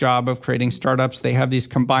fantastic job of creating startups. They have these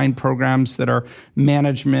combined programs that are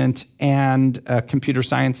management and computer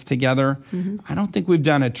science together. I don't think we've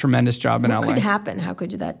done a tremendous job in LA. What could happen? How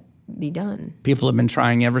could that be done? People have been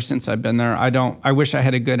trying ever since I've been there. I wish I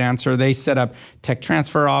had a good answer. They set up tech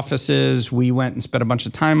transfer offices. We went and spent a bunch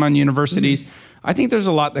of time on universities. I think there's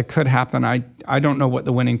a lot that could happen. I don't know what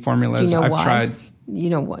the winning formula is. Do you know I've why? tried. You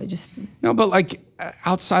know why? No, but like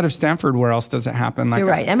outside of Stanford, where else does it happen? Like, you're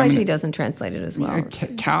right. MIT doesn't translate it as well.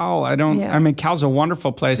 Cal, I don't. Yeah. I mean, Cal's a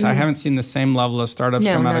wonderful place. I haven't seen the same level of startups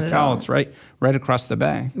come out of Cal. It's right across the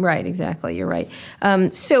bay. Right, exactly. You're right.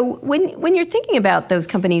 So when you're thinking about those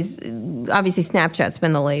companies, obviously Snapchat's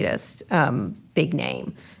been the latest big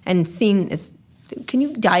name, and seen as. Can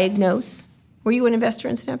you diagnose? Were you an investor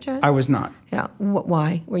in Snapchat? I was not. Yeah.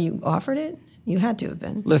 Why? Were you offered it? You had to have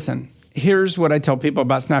been. Listen, here's what I tell people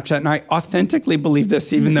about Snapchat, and I authentically believe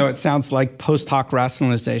this, even though it sounds like post hoc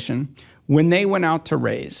rationalization. When they went out to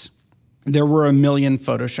raise, there were 1 million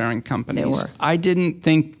photo sharing companies. There were. I didn't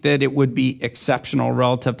think that it would be exceptional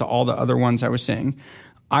relative to all the other ones I was seeing.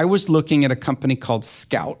 I was looking at a company called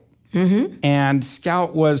Scout. And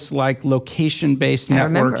Scout was like location-based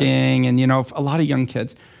networking and, a lot of young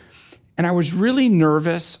kids. And I was really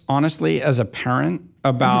nervous, honestly, as a parent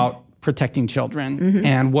about protecting children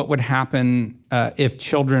and what would happen if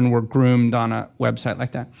children were groomed on a website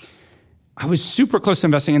like that. I was super close to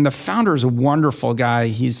investing, and the founder is a wonderful guy.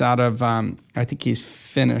 He's out of, I think he's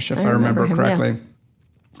Finnish, if I remember correctly.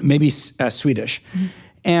 Maybe Swedish.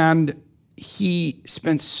 And he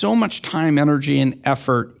spent so much time, energy, and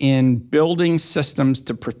effort in building systems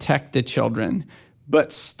to protect the children,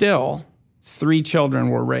 but still 3 children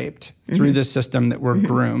were raped through the system that were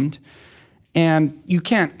groomed. And you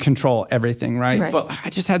can't control everything, right? But I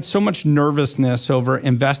just had so much nervousness over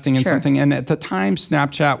investing in something. And at the time,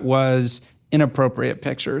 Snapchat was inappropriate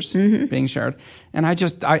pictures being shared. And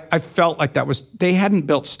I felt like they hadn't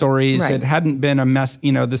built stories. It hadn't been a mess,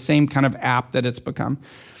 the same kind of app that it's become.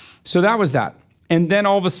 So that was that. And then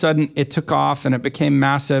all of a sudden, it took off and it became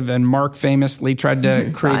massive. And Mark famously tried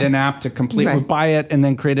to create an app to buy it, and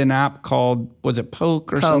then create an app called, was it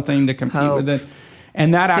Poke or something to compete with it?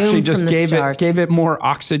 And that actually just gave it more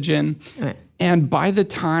oxygen. Right. And by the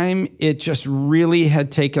time it just really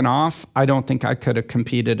had taken off, I don't think I could have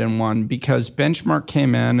competed and won, because Benchmark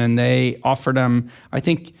came in and they offered him, I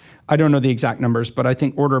don't know the exact numbers, but I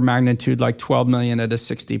think order of magnitude like 12 million at a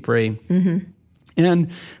 60 pre.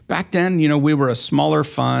 And back then, we were a smaller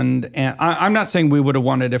fund, and I'm not saying we would have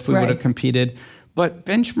won it if we would have competed, but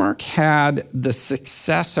Benchmark had the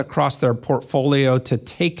success across their portfolio to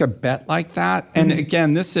take a bet like that. And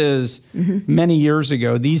again, this is many years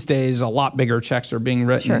ago. These days, a lot bigger checks are being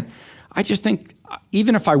written. I just think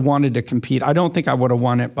even if I wanted to compete, I don't think I would have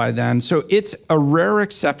won it by then. So it's a rare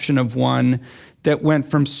exception of one that went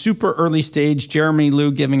from super early stage, Jeremy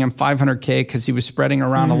Liu giving him $500K because he was spreading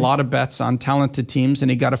around a lot of bets on talented teams, and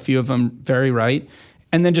he got a few of them very right.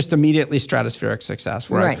 And then just immediately stratospheric success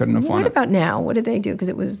where I couldn't have won it. What about now? What did they do? Because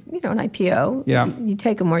it was, an IPO. Yeah. You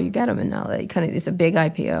take them where you get them, and now it's a big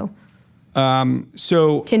IPO.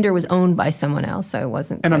 So Tinder was owned by someone else, so it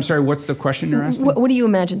wasn't. And I'm sorry, what's the question you're asking? What do you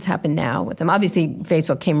imagine's happened now with them? Obviously,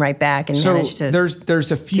 Facebook came right back and managed to.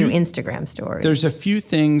 There's a few Instagram stories. There's a few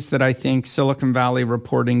things that I think Silicon Valley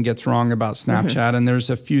reporting gets wrong about Snapchat, and there's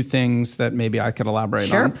a few things that maybe I could elaborate on.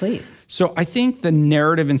 Sure, please. So I think the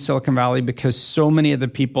narrative in Silicon Valley, because so many of the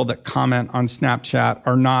people that comment on Snapchat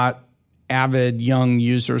are not avid young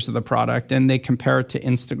users of the product, and they compare it to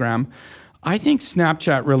Instagram. I think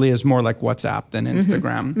Snapchat really is more like WhatsApp than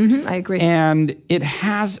Instagram. I agree. And it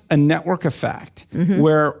has a network effect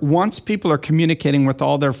where once people are communicating with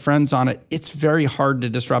all their friends on it, it's very hard to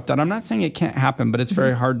disrupt that. I'm not saying it can't happen, but it's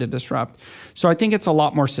very hard to disrupt. So I think it's a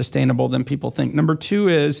lot more sustainable than people think. Number 2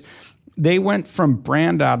 is They went from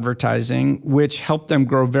brand advertising, which helped them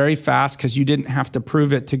grow very fast because you didn't have to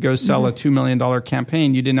prove it to go sell a $2 million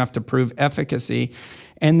campaign. You didn't have to prove efficacy.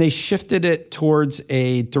 And they shifted it towards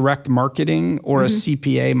a direct marketing or a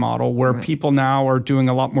CPA model where people now are doing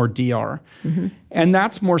a lot more DR. And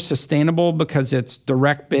that's more sustainable because it's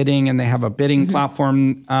direct bidding and they have a bidding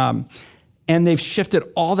platform. And they've shifted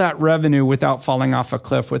all that revenue without falling off a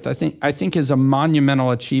cliff, which I think is a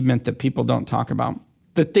monumental achievement that people don't talk about.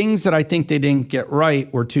 The things that I think they didn't get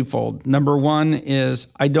right were twofold. Number one is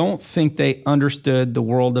I don't think they understood the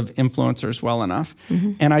world of influencers well enough.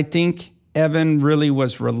 And I think Evan really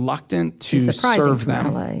was reluctant to serve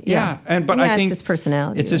them. LA. Yeah. But I think it's his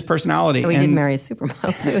personality. It's his personality. And we did marry a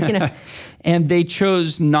supermodel too, you know. And they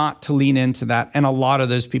chose not to lean into that. And a lot of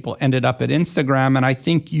those people ended up at Instagram. And I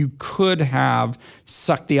think you could have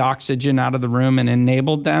sucked the oxygen out of the room and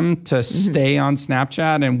enabled them to stay on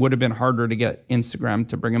Snapchat, and would have been harder to get Instagram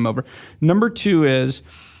to bring them over. Number two is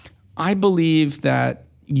I believe that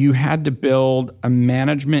you had to build a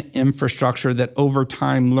management infrastructure that over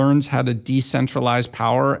time learns how to decentralize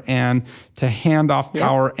power and to hand off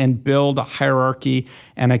power and build a hierarchy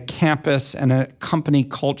and a campus and a company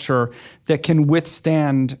culture that can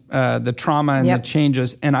withstand the trauma and the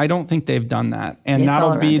changes. And I don't think they've done that. And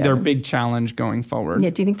that'll be their big challenge going forward.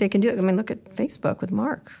 Yeah, do you think they can do it? I mean, look at Facebook with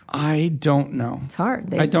Mark. I don't know. It's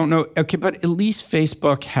hard. I don't know. Okay, but at least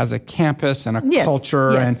Facebook has a campus and a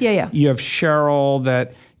culture. And you have Sheryl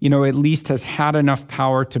that, you know, at least has had enough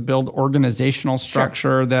power to build organizational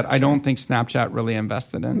structure that I don't think Snapchat really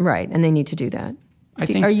invested in. Right, and they need to do that. I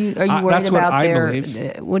think are you worried about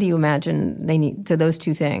their? What do you imagine they need? So those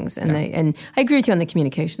two things, and and I agree with you on the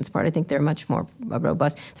communications part. I think they're much more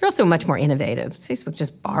robust. They're also much more innovative. Facebook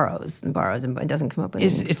just borrows and doesn't come up with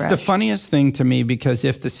anything fresh. It's the funniest thing to me because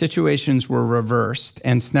if the situations were reversed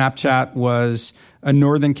and Snapchat was a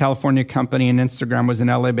Northern California company and Instagram was an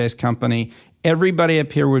LA-based company, everybody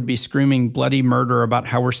up here would be screaming bloody murder about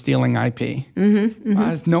how we're stealing IP.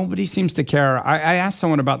 Nobody seems to care. I asked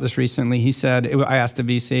someone about this recently. He said, I asked a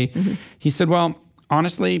VC. He said, well,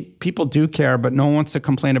 honestly, people do care, but no one wants to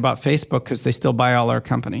complain about Facebook because they still buy all our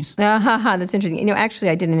companies. That's interesting. You know,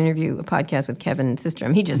 actually, I did a podcast with Kevin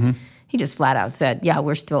Systrom. He just flat out said, yeah,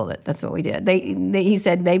 we're stole it. That's what we did. He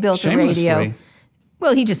said they built a radio.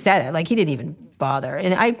 Well, he just said it. Like, he didn't even bother.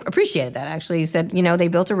 And I appreciated that, actually. He said, you know, they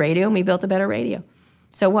built a radio and we built a better radio.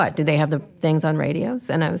 So what? Did they have the things on radios?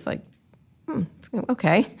 And I was like,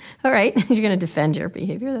 okay, all right. You're going to defend your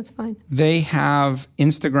behavior. That's fine.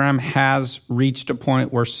 Instagram has reached a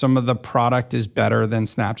point where some of the product is better than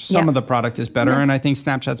Snapchat. Some of the product is better, and I think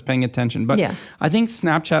Snapchat's paying attention. But I think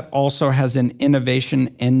Snapchat also has an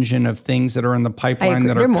innovation engine of things that are in the pipeline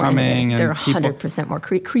that are coming. They're 100% more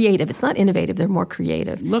creative. It's not innovative. They're more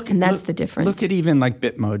creative. That's the difference. Look at even like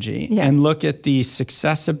Bitmoji and look at the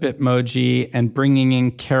success of Bitmoji and bringing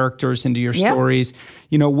in characters into your stories.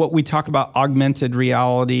 You know, what we talk about augmented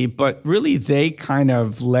reality, but really they kind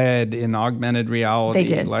of led in augmented reality.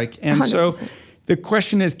 They did. 100%. So the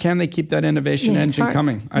question is, can they keep that innovation engine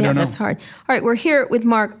coming? I don't know. That's hard. All right, we're here with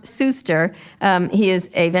Mark Suster. He is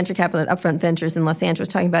a venture capitalist at Upfront Ventures in Los Angeles,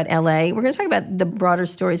 talking about LA. We're going to talk about the broader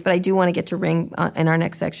stories, but I do want to get to Ring in our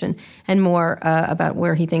next section and more about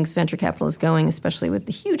where he thinks venture capital is going, especially with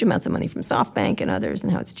the huge amounts of money from SoftBank and others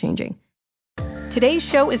and how it's changing. Today's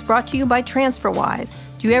show is brought to you by TransferWise.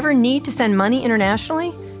 Do you ever need to send money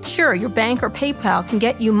internationally? Sure, your bank or PayPal can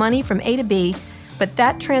get you money from A to B, but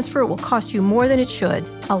that transfer will cost you more than it should,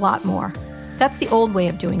 a lot more. That's the old way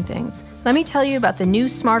of doing things. Let me tell you about the new,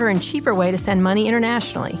 smarter, and cheaper way to send money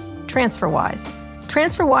internationally, TransferWise.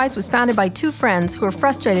 TransferWise was founded by two friends who were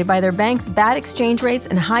frustrated by their bank's bad exchange rates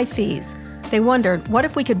and high fees. They wondered, what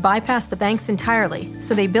if we could bypass the banks entirely?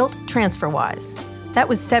 So they built TransferWise. That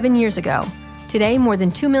was 7 years ago. Today, more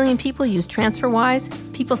than 2 million people use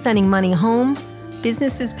TransferWise, people sending money home,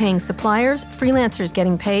 businesses paying suppliers, freelancers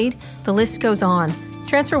getting paid. The list goes on.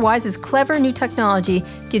 TransferWise's clever new technology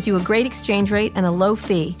gives you a great exchange rate and a low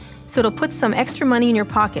fee, so it'll put some extra money in your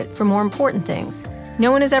pocket for more important things.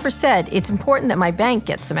 No one has ever said, it's important that my bank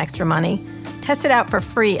gets some extra money. Test it out for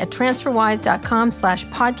free at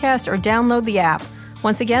transferwise.com/podcast or download the app.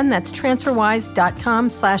 Once again, that's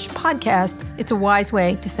transferwise.com/podcast. It's a wise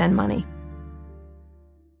way to send money.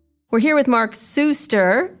 We're here with Mark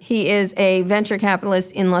Suster. He is a venture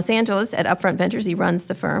capitalist in Los Angeles at Upfront Ventures. He runs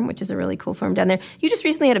the firm, which is a really cool firm down there. You just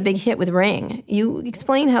recently had a big hit with Ring. You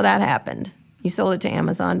explain how that happened. You sold it to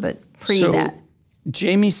Amazon, but that.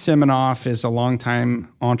 Jamie Siminoff is a longtime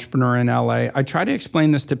entrepreneur in LA. I try to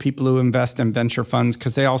explain this to people who invest in venture funds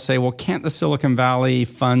because they all say, well, can't the Silicon Valley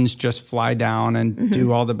funds just fly down and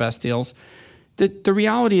do all the best deals? The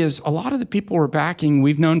reality is a lot of the people we're backing,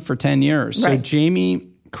 we've known for 10 years. Right. So Jamie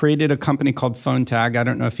created a company called PhoneTag. I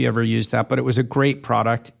don't know if you ever used that, but it was a great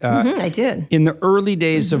product. I did. In the early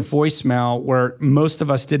days of voicemail, where most of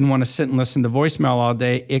us didn't want to sit and listen to voicemail all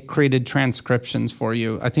day, it created transcriptions for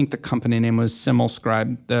you. I think the company name was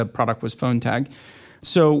SimulScribe. The product was PhoneTag.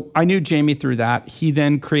 So I knew Jamie through that. He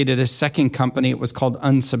then created a second company. It was called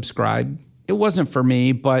Unsubscribe. It wasn't for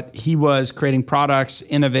me, but he was creating products,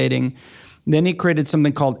 innovating. Then he created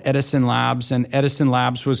something called Edison Labs, and Edison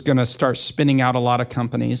Labs was going to start spinning out a lot of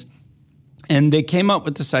companies. And they came up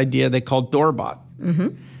with this idea they called Doorbot.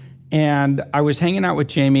 And I was hanging out with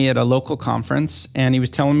Jamie at a local conference, and he was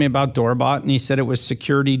telling me about Doorbot, and he said it was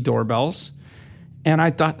security doorbells. And I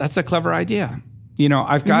thought, that's a clever idea. You know,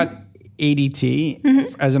 I've got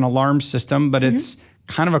ADT as an alarm system, but it's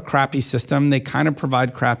kind of a crappy system. They kind of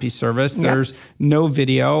provide crappy service. Yep. There's no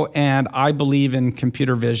video, and I believe in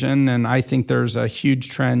computer vision, and I think there's a huge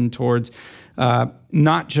trend towards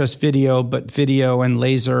not just video, but video and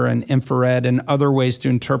laser and infrared and other ways to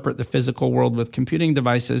interpret the physical world with computing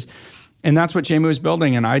devices. And that's what Jamie was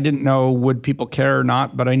building, and I didn't know would people care or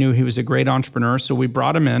not, but I knew he was a great entrepreneur, so we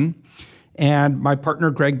brought him in. And my partner,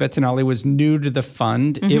 Greg Bettinelli, was new to the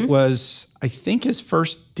fund. It was, I think, his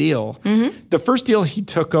first deal. The first deal he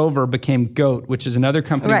took over became GOAT, which is another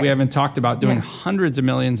company we haven't talked about, doing hundreds of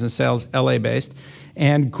millions in sales, LA-based.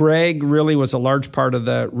 And Greg really was a large part of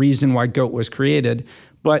the reason why GOAT was created.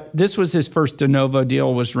 But this was his first de novo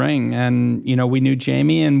deal, was Ring. And, you know, we knew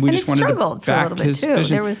Jamie, and we just wanted to back his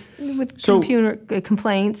vision. There was with computer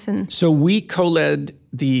complaints. And so we co-led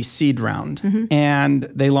the seed round, and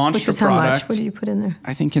they launched a product. How much? What did you put in there?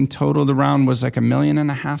 I think in total the round was like $1.5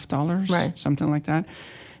 million, right, something like that.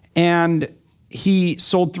 And he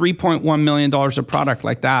sold $3.1 million of product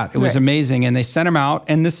like that. It was amazing. And they sent him out.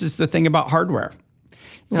 And this is the thing about hardware.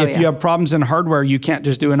 If you have problems in hardware, you can't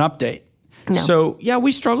just do an update. No. So, yeah,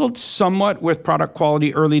 we struggled somewhat with product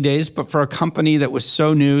quality early days, but for a company that was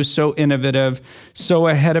so new, so innovative, so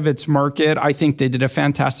ahead of its market, I think they did a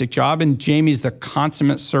fantastic job. And Jamie's the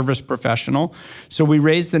consummate service professional. So we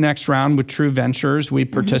raised the next round with True Ventures. We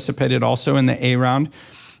participated also in the A round.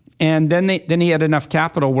 And then he had enough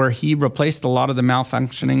capital where he replaced a lot of the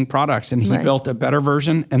malfunctioning products. And he built a better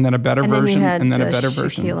version, and then a better version, and then a better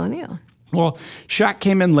version. Shaquille O'Neal. Well, Shaq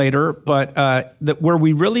came in later, but where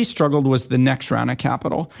we really struggled was the next round of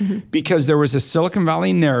capital, because there was a Silicon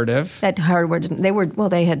Valley narrative. That hardware didn't.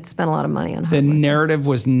 They had spent a lot of money on hardware. The narrative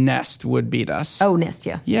was Nest would beat us. Oh, Nest,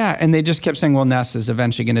 yeah. Yeah, and they just kept saying, well, Nest is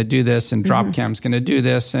eventually going to do this, and Dropcam's going to do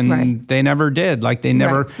this, and they never did. Like, they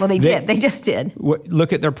never. Well, they did. They just did.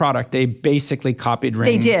 Look at their product. They basically copied Ring.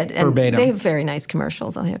 They did. Verbatim. And they have very nice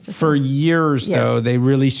commercials, I'll have to say. For years, though, they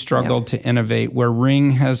really struggled to innovate, where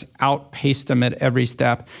Ring has outpaced them at every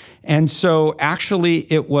step. And so actually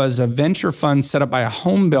it was a venture fund set up by a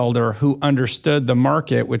home builder who understood the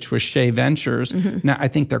market, which was Shea Ventures. Now I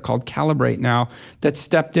think they're called Calibrate now, that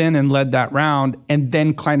stepped in and led that round. And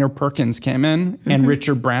then Kleiner Perkins came in, and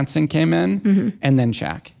Richard Branson came in, and then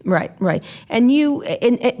Shaq. Right. And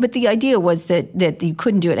but the idea was that you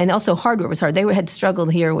couldn't do it. And also hardware was hard. They had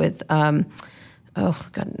struggled here with not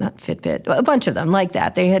Fitbit, a bunch of them like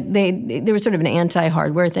that. They were sort of an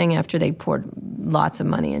anti-hardware thing after they poured lots of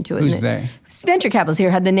money into it. Who's they? Venture capitalists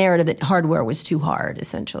here had the narrative that hardware was too hard,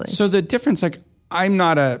 essentially. So the difference, like, I'm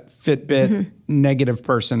not a Fitbit negative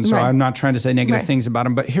person, so I'm not trying to say negative things about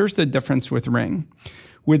them, but here's the difference with Ring.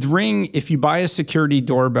 With Ring, if you buy a security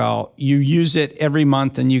doorbell, you use it every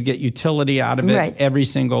month and you get utility out of it every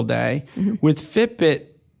single day. With Fitbit,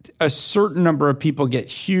 a certain number of people get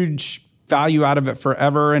huge value out of it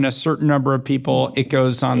forever, and a certain number of people, it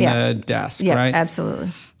goes on the desk, right? Yeah, absolutely.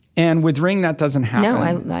 And with Ring, that doesn't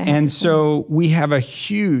happen. No, I and so we have a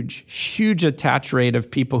huge attach rate of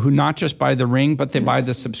people who not just buy the Ring, but they buy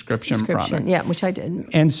the subscription product. Yeah, which I did.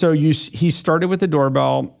 And so he started with the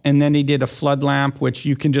doorbell, and then he did a flood lamp, which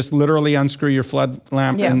you can just literally unscrew your flood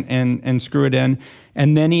lamp and screw it in.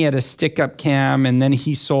 And then he had a stick-up cam, and then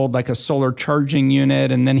he sold like a solar charging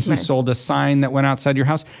unit, and then he sold a sign that went outside your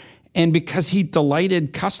house. And because he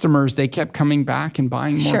delighted customers, they kept coming back and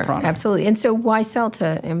buying more products. Absolutely. And so why sell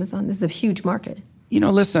to Amazon? This is a huge market. You know,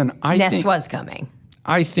 listen, Nest was coming.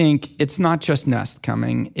 I think it's not just Nest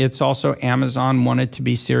coming. It's also Amazon wanted to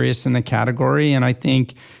be serious in the category. And I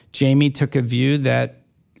think Jamie took a view that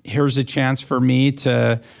here's a chance for me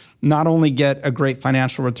to not only get a great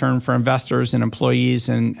financial return for investors and employees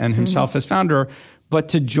and himself as founder, but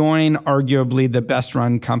to join arguably the best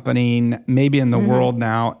run company maybe in the world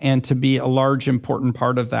now, and to be a large, important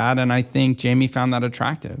part of that. And I think Jamie found that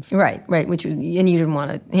attractive. Right. And you didn't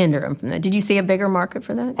want to hinder him from that. Did you see a bigger market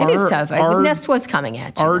for that? It is tough. Nest was coming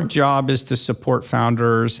at you. Our job is to support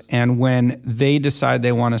founders. And when they decide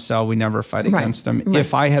they want to sell, we never fight against them. Right.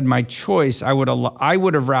 If I had my choice, I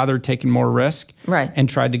would have rather taken more risk and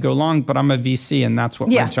tried to go long. But I'm a VC, and that's what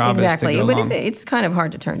my job is to go long. But it's kind of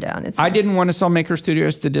hard to turn down. I didn't want to sell Maker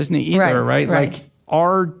Studios to Disney either, right? Like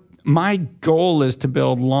my goal is to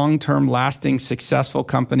build long-term, lasting, successful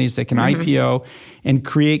companies that can IPO and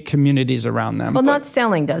create communities around them. Well, not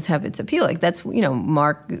selling does have its appeal. Like that's,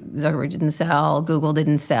 Mark Zuckerberg didn't sell, Google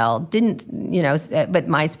didn't sell, but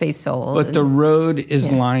MySpace sold. But the road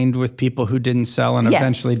is lined with people who didn't sell and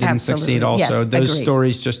eventually didn't succeed also. Yes, those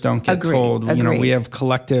stories just don't get told. We have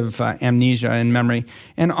collective amnesia and memory.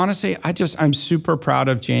 And honestly, I'm super proud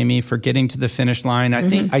of Jamie for getting to the finish line.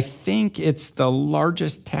 I think it's the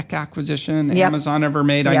largest tech acquisition Amazon ever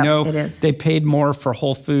made. I know they paid more for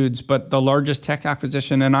Whole Foods, but the largest tech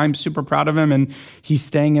acquisition, and I'm super proud of him. And he's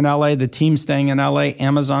staying in LA. The team's staying in LA.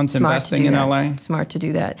 Amazon's investing in LA. Smart to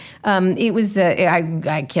do that. It was.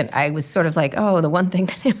 I was sort of like, the one thing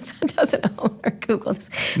that Amazon doesn't own or Google does.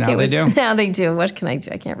 Now they do. Now they do. What can I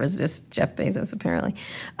do? I can't resist Jeff Bezos apparently.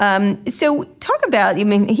 So talk about.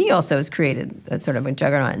 He also has created a sort of a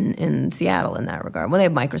juggernaut in Seattle in that regard. Well, they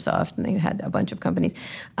have Microsoft and they've had a bunch of companies.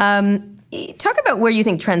 Talk about where you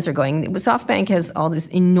think trends are going. SoftBank has all these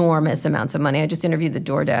enormous amounts of money. I just interviewed the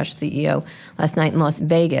DoorDash CEO last night in Las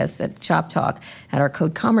Vegas at Shop Talk at our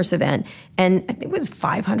Code Commerce event, and I think it was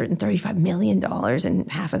 $535 million, and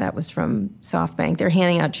half of that was from SoftBank. They're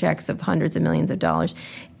handing out checks of hundreds of millions of dollars.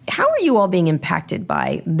 How are you all being impacted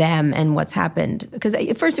by them and what's happened? Because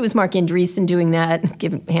at first it was Marc Andreessen doing that,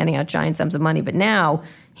 handing out giant sums of money, but now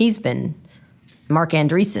he's been Marc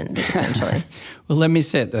Andreessen, essentially. Well, let me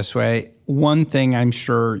say it this way. One thing I'm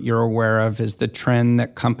sure you're aware of is the trend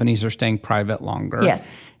that companies are staying private longer.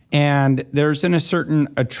 Yes. And there's a certain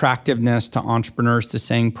attractiveness to entrepreneurs to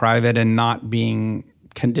staying private and not being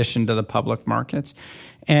conditioned to the public markets.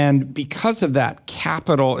 And because of that,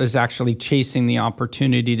 capital is actually chasing the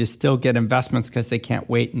opportunity to still get investments because they can't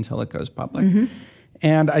wait until it goes public.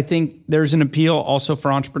 And I think there's an appeal also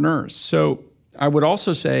for entrepreneurs. So I would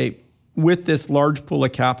also say, with this large pool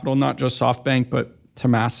of capital, not just SoftBank, but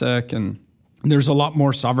Temasek, and there's a lot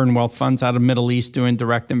more sovereign wealth funds out of Middle East doing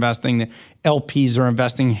direct investing. The LPs are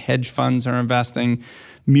investing, hedge funds are investing,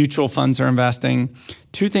 mutual funds are investing.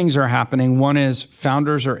 Two things are happening. One is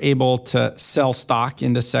founders are able to sell stock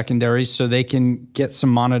into secondaries so they can get some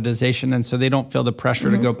monetization, and so they don't feel the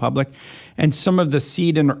pressure to go public. And some of the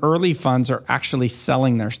seed and early funds are actually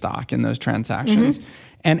selling their stock in those transactions.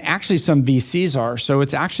 And actually some VCs are. So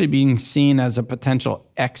it's actually being seen as a potential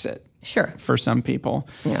exit. Sure. For some people.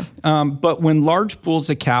 Yeah. But when large pools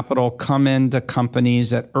of capital come into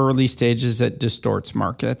companies at early stages, it distorts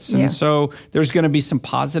markets. And so there's going to be some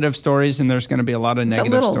positive stories and there's going to be a lot of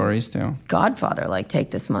negative stories too. Godfather, like take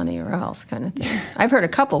this money or else kind of thing. I've heard a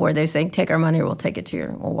couple where they say, take our money or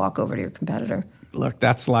we'll walk over to your competitor. Look,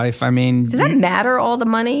 that's life. I mean, does that matter, all the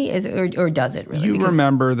money, or does it really? You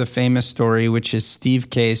remember the famous story, which is Steve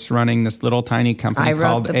Case running this little tiny company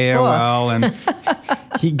called AOL,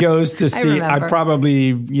 and he goes to see. I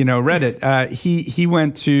probably read it. He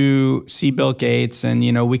went to see Bill Gates, and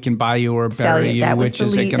we can buy you or bury you. Which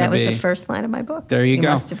is it going to be? That was the first line of my book. There you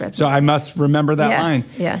go. So I must remember that line.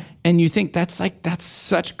 Yeah. And you think that's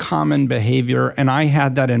such common behavior. And I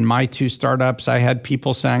had that in my two startups. I had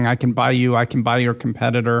people saying, I can buy you, I can buy your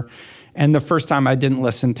competitor. And the first time I didn't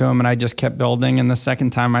listen to them and I just kept building. And the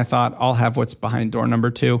second time I thought, I'll have what's behind door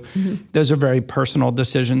number two. Those are very personal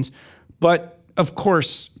decisions. But of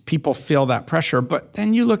course, people feel that pressure. But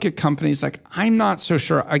then you look at companies like, I'm not so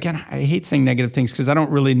sure. Again, I hate saying negative things because I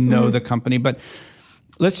don't really know the company, but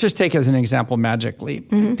let's just take as an example Magic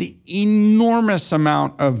Leap. The enormous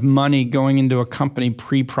amount of money going into a company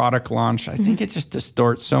pre-product launch, I think it just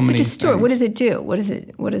distorts so many things. What does it do? What is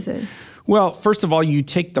it? Well, first of all, you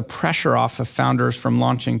take the pressure off of founders from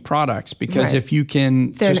launching products because if you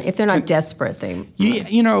can... If they're not desperate,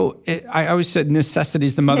 I always said necessity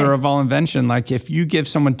is the mother of all invention. Like if you give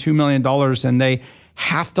someone $2 million and they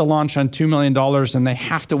have to launch on $2 million and they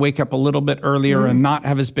have to wake up a little bit earlier and not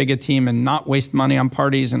have as big a team and not waste money on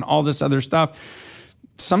parties and all this other stuff,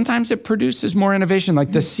 sometimes it produces more innovation.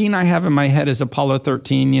 Like the scene I have in my head is Apollo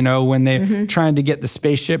 13, when they're trying to get the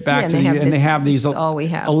spaceship back and they have these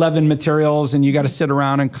 11 materials and you got to sit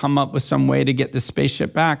around and come up with some way to get the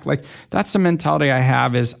spaceship back. Like that's the mentality I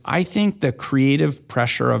have. Is I think the creative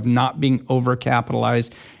pressure of not being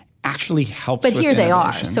overcapitalized actually helps But with here they are.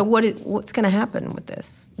 innovation. So what's going to happen with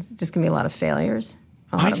this? Is it just going to be a lot of failures?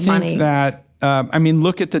 A lot I of think money? that,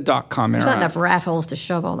 look at the dot-com era. There's not enough rat holes to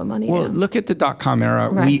shove all the money Well, down. look at the dot-com era.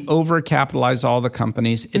 Right. We overcapitalize all the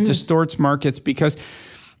companies. It distorts markets because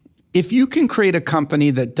if you can create a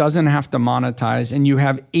company that doesn't have to monetize and you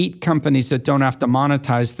have 8 companies that don't have to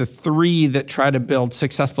monetize, the 3 that try to build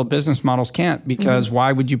successful business models can't, because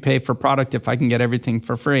why would you pay for product if I can get everything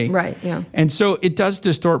for free? Right, yeah. And so it does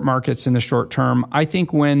distort markets in the short term. I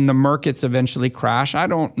think when the markets eventually crash, I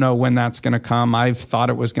don't know when that's going to come. I've thought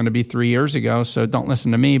it was going to be 3 years ago, so don't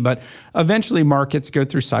listen to me. But eventually markets go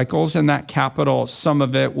through cycles, and that capital, some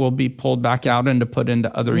of it will be pulled back out and to put into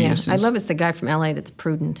other uses. I love it's the guy from LA that's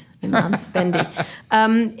prudent and non-spendy.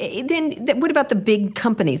 Then what about the big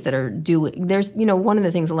companies that are doing? There's, one of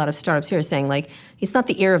the things a lot of startups here are saying, like, it's not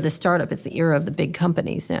the era of the startup, it's the era of the big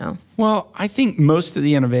companies now. Well, I think most of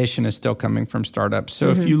the innovation is still coming from startups.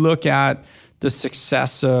 So if you look at the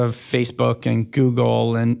success of Facebook and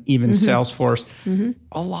Google and even Salesforce,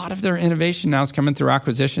 a lot of their innovation now is coming through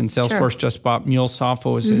acquisition. Salesforce just bought MuleSoft,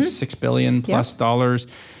 what was it, $6 billion plus dollars.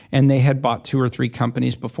 And they had bought 2 or 3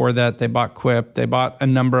 companies before that. They bought Quip. They bought a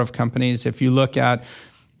number of companies. If you look at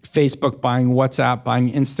Facebook buying WhatsApp,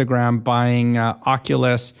 buying Instagram, buying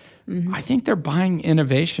Oculus, I think they're buying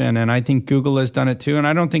innovation. And I think Google has done it too. And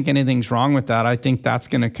I don't think anything's wrong with that. I think that's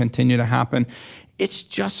going to continue to happen. It's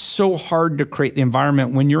just so hard to create the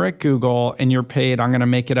environment when you're at Google and you're paid, I'm going to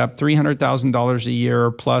make it up, $300,000 a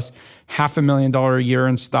year plus $500,000 a year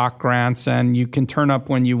in stock grants, and you can turn up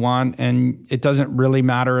when you want, and it doesn't really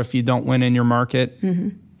matter if you don't win in your market.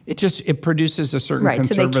 It produces a certain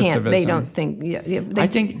conservatism. So they can't. They don't think. I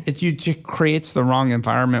think it just creates the wrong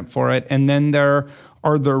environment for it, and then there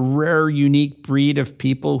are the rare, unique breed of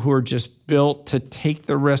people who are just built to take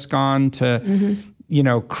the risk on to.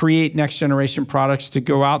 Create next generation products, to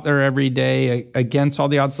go out there every day against all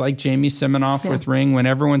the odds, like Jamie Siminoff with Ring, when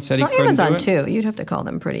everyone said he couldn't Amazon do it. too. You'd have to call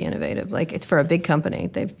them pretty innovative. Like, it's for a big company.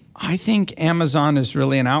 I think Amazon is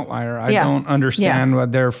really an outlier. I don't understand why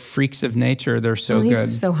they're freaks of nature. They're so good.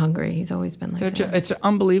 He's so hungry. He's always been like that. It's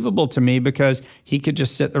unbelievable to me because he could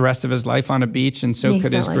just sit the rest of his life on a beach, and so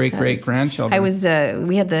could his great-great-grandchildren.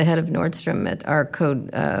 We had the head of Nordstrom at our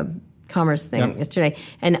Code Commerce thing yesterday,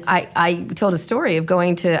 and I told a story of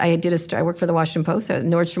going to. I worked for the Washington Post. So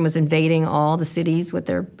Nordstrom was invading all the cities with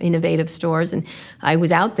their innovative stores, and I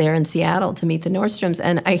was out there in Seattle to meet the Nordstroms,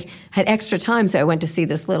 and I had extra time, so I went to see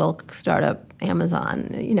this little startup,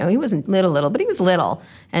 Amazon. He wasn't little, but he was little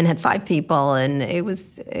and had 5 people, and it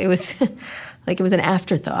was like it was an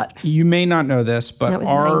afterthought. You may not know this, but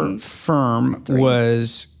our firm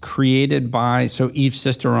was created by, so Yves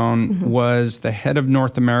Sisteron was the head of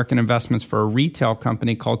North American investments for a retail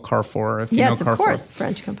company called Carrefour. If you know Carrefour. Yes, of course,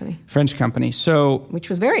 French company. So, which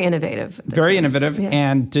was very innovative. Yeah.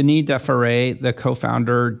 And Denis Defarey, the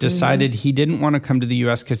co-founder, decided he didn't want to come to the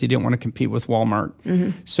U.S. because he didn't want to compete with Walmart.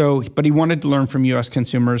 So, but he wanted to learn from U.S.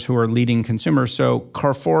 consumers who are leading consumers. So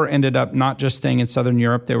Carrefour ended up not just staying in Southern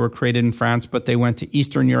Europe. They were created in France, but they went to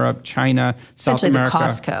Eastern Europe, China, South America.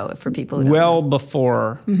 Essentially the Costco, for people who don't know.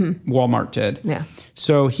 Before Walmart did. Yeah.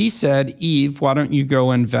 So he said, Yves, why don't you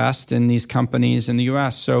go invest in these companies in the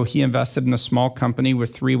U.S.? So he invested in a small company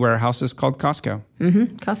with 3 warehouses called Costco.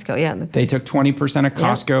 Costco, yeah. They took 20% of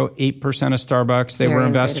Costco, 8% of Starbucks. They were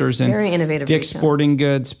investors in Dick's Sporting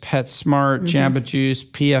Goods, PetSmart, Jamba Juice,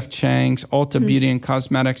 P.F. Chang's, Ulta Beauty and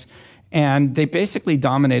Cosmetics. And they basically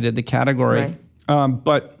dominated the category. Right.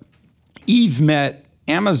 But Yves met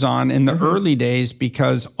Amazon in the early days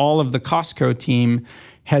because all of the Costco team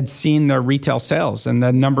had seen their retail sales, and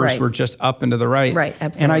the numbers were just up and to the right. Right,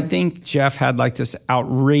 absolutely. And I think Jeff had like this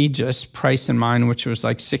outrageous price in mind, which was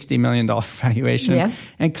like $60 million valuation. Yeah.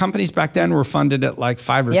 And companies back then were funded at like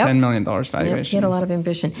 $5 or $10 million valuation. He had a lot of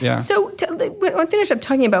ambition. Yeah. So I'll finish up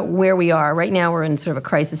talking about where we are. Right now we're in sort of a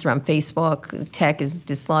crisis around Facebook. Tech is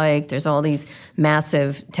disliked. There's all these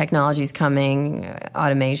massive technologies coming,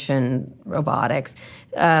 automation, robotics,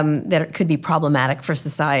 that could be problematic for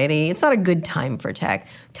society. It's not a good time for tech.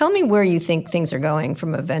 Tell me where you think things are going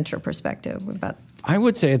from a venture perspective. I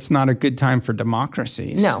would say it's not a good time for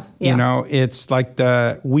democracies. No. Yeah. It's like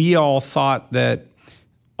we all thought that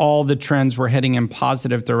all the trends were heading in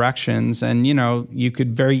positive directions, and, you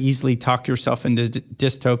could very easily talk yourself into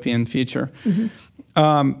dystopian future.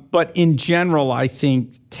 But in general, I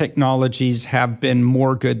think technologies have been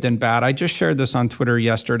more good than bad. I just shared this on Twitter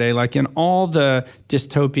yesterday. Like, in all the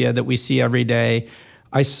dystopia that we see every day,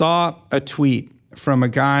 I saw a tweet from a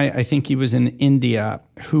guy, I think he was in India,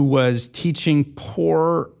 who was teaching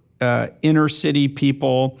poor inner city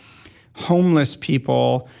people, homeless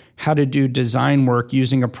people, how to do design work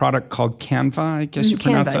using a product called Canva, I guess you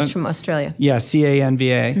pronounce it. Canva is from Australia. Yeah,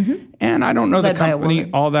 Canva. And I don't know the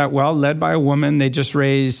company all that well, led by a woman. They just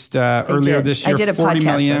raised earlier this year $40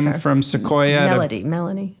 million from Sequoia.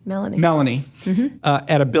 Melanie.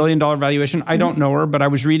 At $1 billion valuation. I don't know her, but I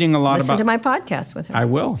was reading a lot Listen to my podcast with her. I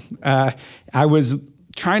will. I was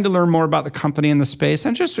trying to learn more about the company and the space.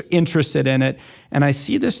 I'm just interested in it. And I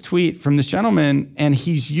see this tweet from this gentleman, and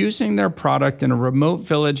he's using their product in a remote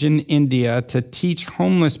village in India to teach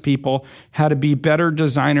homeless people how to be better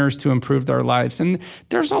designers to improve their lives. And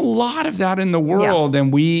there's a lot of that in the world,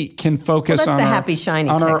 and we can focus on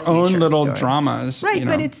our own little dramas. Right,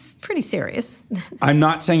 but it's pretty serious. I'm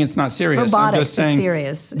not saying it's not serious. Robotics I'm just saying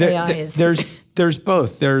is serious. AI is... There's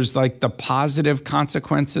both. There's like the positive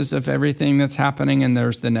consequences of everything that's happening, and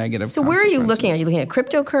there's the negative consequences. So where are you looking at? Are you looking at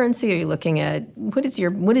cryptocurrency? Are you looking at, what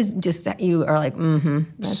is just that you are like,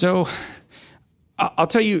 So I'll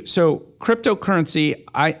tell you, so cryptocurrency,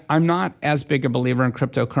 I'm not as big a believer in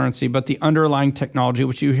cryptocurrency, but the underlying technology,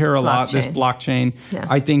 which you hear a lot, this blockchain,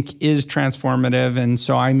 I think is transformative. And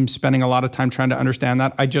so I'm spending a lot of time trying to understand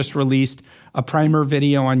that. I just released a primer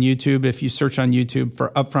video on YouTube. If you search on YouTube for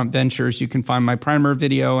Upfront Ventures, you can find my primer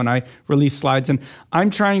video, and I release slides. And I'm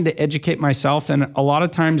trying to educate myself. And a lot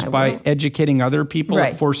of times by educating other people,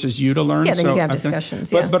 it forces you to learn. Yeah, then you can have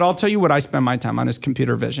discussions. But I'll tell you what I spend my time on is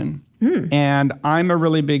computer vision. And I'm a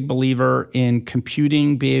really big believer in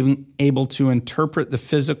computing being able to interpret the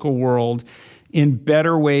physical world in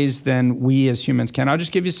better ways than we as humans can. I'll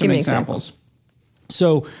just give you some examples.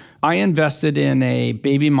 So I invested in a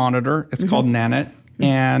baby monitor. It's called Nanit.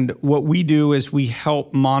 And what we do is we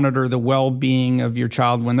help monitor the well-being of your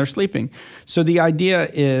child when they're sleeping. So the idea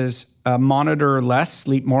is monitor less,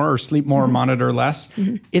 sleep more, or sleep more, monitor less.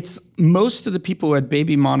 It's most of the people who had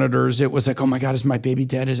baby monitors, it was like, oh my God, is my baby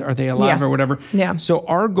dead? Are they alive or whatever? So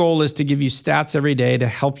our goal is to give you stats every day to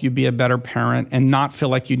help you be a better parent and not feel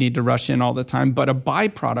like you need to rush in all the time. But a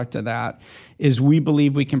byproduct of that is we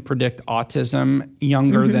believe we can predict autism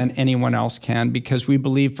younger than anyone else can, because we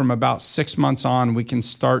believe from about 6 months on, we can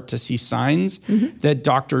start to see signs that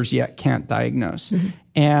doctors yet can't diagnose.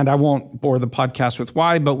 And I won't bore the podcast with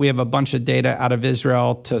why, but we have a bunch of data out of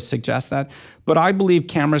Israel to suggest that. But I believe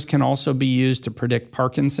cameras can also be used to predict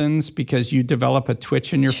Parkinson's, because you develop a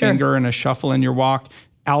twitch in your finger and a shuffle in your walk.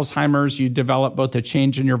 Alzheimer's, you develop both a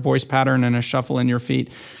change in your voice pattern and a shuffle in your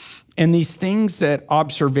feet. And these things that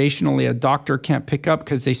observationally a doctor can't pick up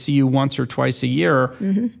because they see you once or twice a year,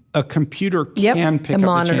 a computer can pick up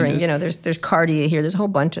monitoring. the changes. There's cardia here. There's a whole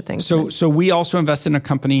bunch of things. So we also invest in a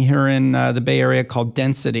company here in the Bay Area called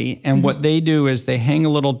Density. And what they do is they hang a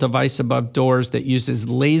little device above doors that uses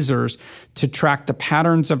lasers to track the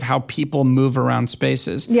patterns of how people move around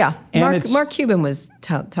spaces. Yeah. And Mark Cuban was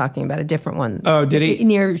talking about a different one. Oh, did he?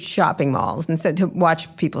 Near shopping malls, and said to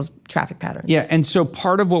watch people's traffic patterns. Yeah. And so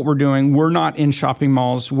part of what we're doing, we're not in shopping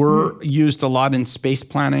malls. We're used a lot in space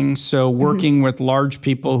planning. So working with large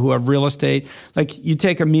people who have real estate, like you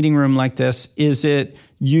take a meeting room like this, is it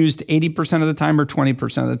used 80% of the time or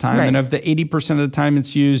 20% of the time? And of the 80% of the time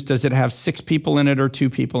it's used, does it have 6 people in it or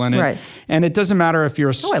 2 people in it? And it doesn't matter if you're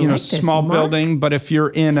a small building, but if you're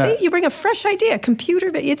in you bring a fresh idea.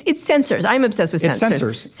 Computer, it's sensors. I'm obsessed with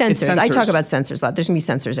sensors. Sensors. I talk about sensors a lot. There's going to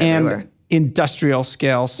be sensors everywhere. Industrial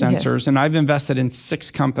scale sensors. And I've invested in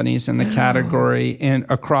 6 companies in the category and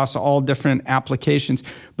across all different applications.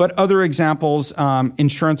 But other examples,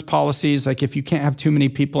 insurance policies, like if you can't have too many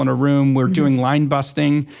people in a room, we're doing line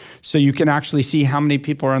busting. So you can actually see how many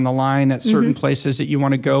people are on the line at certain places that you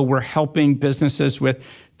want to go. We're helping businesses with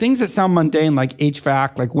things that sound mundane, like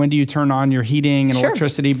HVAC, like when do you turn on your heating and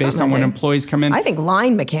electricity based on when employees come in. I think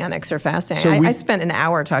line mechanics are fascinating. I spent an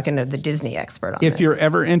hour talking to the Disney expert on this. If you're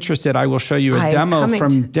ever interested, I will show you a demo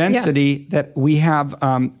from Density that we have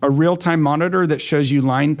a real-time monitor that shows you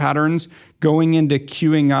line patterns going into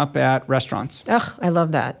queuing up at restaurants. Ugh, I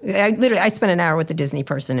love that. I spent an hour with the Disney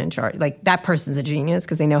person in charge. Like, that person's a genius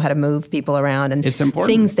because they know how to move people around and it's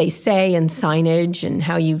important. Things they say and signage and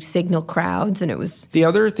how you signal crowds. And it was the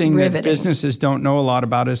other thing that businesses don't know a lot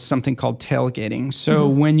about is something called tailgating. So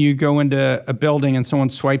when you go into a building and someone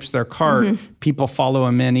swipes their cart, people follow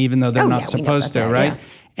them in even though they're not supposed to, right? Yeah.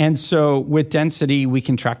 And so with Density, we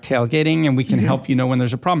can track tailgating and we can help you know when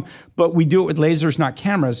there's a problem. But we do it with lasers, not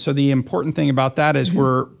cameras. So the important thing about that is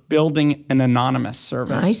we're building an anonymous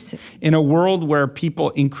service. In a world where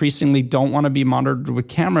people increasingly don't want to be monitored with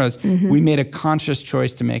cameras, we made a conscious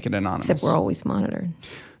choice to make it anonymous. Except we're always monitored.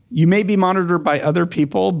 You may be monitored by other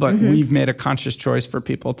people, but we've made a conscious choice for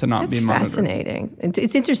people to not be monitored. That's fascinating.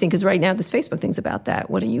 It's interesting because right now this Facebook thing's about that.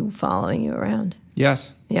 What are you following you around?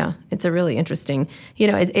 Yes. Yeah, it's a really interesting,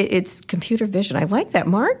 it's computer vision. I like that,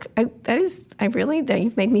 Mark.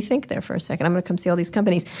 You've made me think there for a second. I'm going to come see all these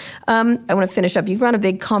companies. I want to finish up. You've run a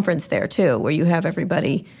big conference there too, where you have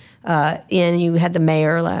everybody in. You had the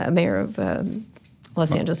mayor of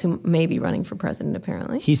Los Angeles, who may be running for president,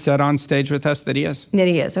 apparently. He said on stage with us that he is. That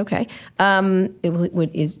he is, okay.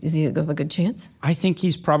 Is he have a good chance? I think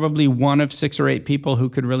he's probably one of 6 or 8 people who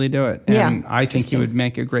could really do it. And I think he would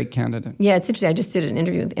make a great candidate. Yeah, it's interesting. I just did an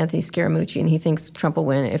interview with Anthony Scaramucci, and he thinks Trump will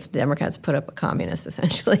win if the Democrats put up a communist,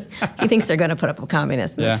 essentially. He thinks they're going to put up a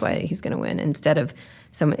communist, and that's why he's going to win. Instead of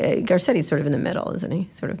Garcetti's sort of in the middle, isn't he?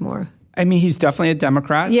 Sort of more... I mean, he's definitely a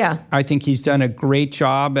Democrat. Yeah. I think he's done a great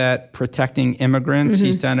job at protecting immigrants.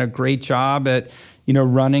 He's done a great job at,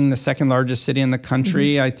 running the second largest city in the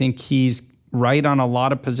country. I think he's right on a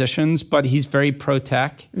lot of positions, but he's very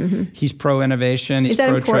pro-tech. He's pro-innovation. He's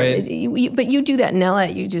pro-trade. But you do that in LA.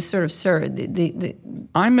 You just sort of serve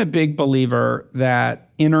I'm a big believer that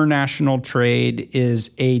international trade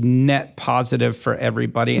is a net positive for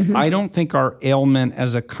everybody. I don't think our ailment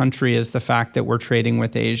as a country is the fact that we're trading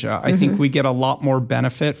with Asia. I think we get a lot more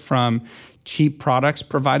benefit from cheap products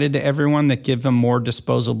provided to everyone that give them more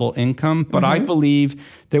disposable income. But I believe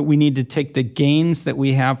that we need to take the gains that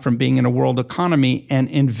we have from being in a world economy and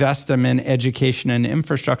invest them in education and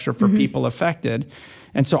infrastructure for people affected.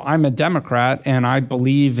 And so I'm a Democrat, and I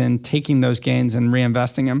believe in taking those gains and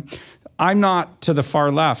reinvesting them. I'm not to the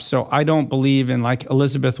far left, so I don't believe in like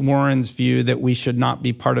Elizabeth Warren's view that we should not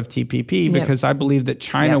be part of TPP because I believe that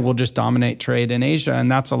China will just dominate trade in Asia,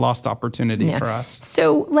 and that's a lost opportunity for us.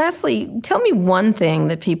 So lastly, tell me one thing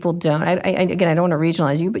that people don't, again, I don't want to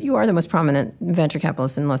regionalize you, but you are the most prominent venture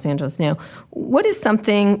capitalist in Los Angeles now. What is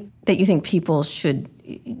something that you think people should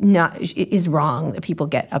not, is wrong that people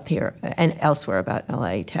get up here and elsewhere about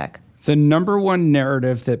LA tech? The number one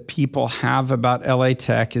narrative that people have about LA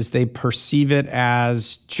tech is they perceive it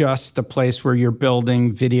as just the place where you're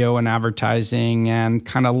building video and advertising and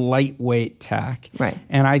kind of lightweight tech. Right.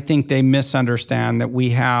 And I think they misunderstand that we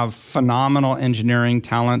have phenomenal engineering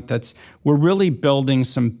talent we're really building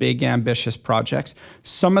some big, ambitious projects.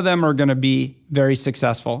 Some of them are going to be very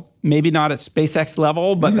successful. Maybe not at SpaceX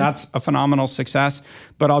level, but that's a phenomenal success.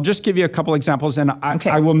 But I'll just give you a couple examples, and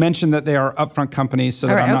I will mention that they are upfront companies so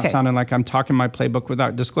that I'm not sounding like I'm talking my playbook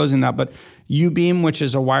without disclosing that. But Ubeam, which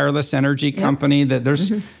is a wireless energy company, that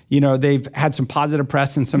there's, they've had some positive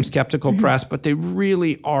press and some skeptical press, but they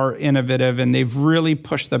really are innovative, and they've really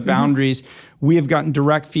pushed the boundaries. We have gotten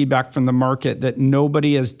direct feedback from the market that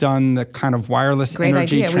nobody has done the kind of wireless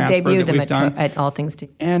energy transfer we debuted that we've done. At All Things Tech.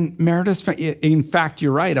 And Meredith's, in fact,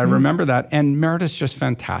 you're right. I remember that. And Meredith's just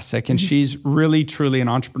fantastic. And she's really, truly an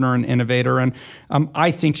entrepreneur and innovator. And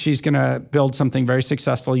I think she's going to build something very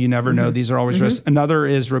successful. You never know. These are always risks. Another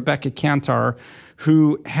is Rebecca Cantar,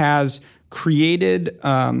 who has created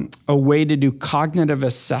a way to do cognitive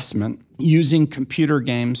assessment using computer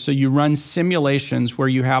games. So you run simulations where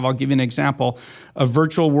you have, I'll give you an example, a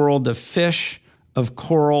virtual world of fish, of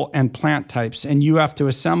coral, and plant types. And you have to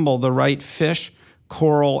assemble the right fish,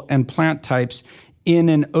 coral, and plant types in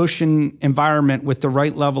an ocean environment with the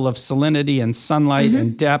right level of salinity and sunlight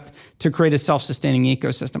and depth to create a self-sustaining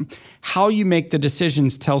ecosystem. How you make the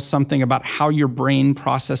decisions tells something about how your brain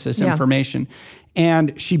processes information.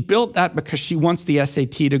 And she built that because she wants the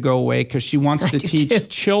SAT to go away, because she wants to teach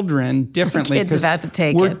children differently. Kids about to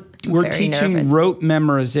take it. We're teaching rote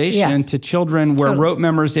memorization to children where rote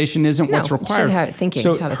memorization isn't what's required.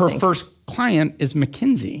 Her first client is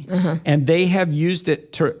McKinsey, and they have used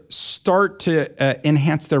it to start to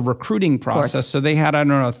enhance their recruiting process. So they had,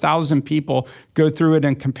 1,000 people go through it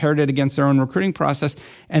and compared it against their own recruiting process,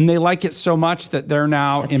 and they like it so much that they're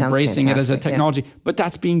now embracing it as a technology. But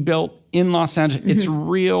that's being built in Los Angeles. It's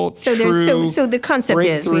real, so the concept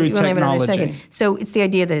is, we only have another second. So it's the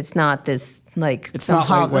idea that it's not this, like, it's not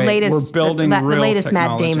lightweight. We're building the latest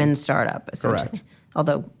technology. Matt Damon startup, essentially. Correct.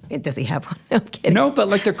 Although, does he have one? No, I'm kidding. No, but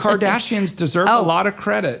like the Kardashians deserve a lot of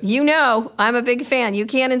credit. You know, I'm a big fan. You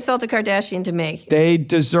can't insult a Kardashian to me. They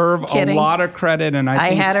deserve a lot of credit. And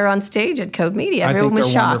I had her on stage at Code Media. Everyone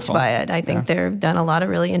was shocked by it. I think they've done a lot of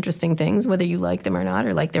really interesting things, whether you like them or not,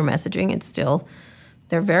 or like their messaging. It's still...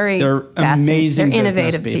 They're amazing. They're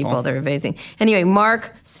innovative people. They're amazing. Anyway,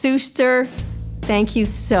 Mark Suster, thank you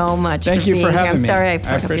so much for being here. Thank you for having me. I'm sorry I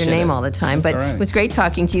fuck up your name all the time, but it was great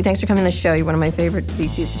talking to you. Thanks for coming on the show. You're one of my favorite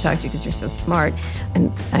VCs to talk to because you're so smart.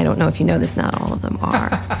 And I don't know if you know this, not all of them are.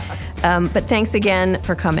 But thanks again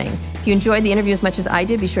for coming. If you enjoyed the interview as much as I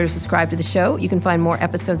did, be sure to subscribe to the show. You can find more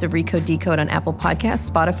episodes of Recode Decode on Apple Podcasts,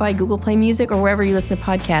 Spotify, Google Play Music, or wherever you listen to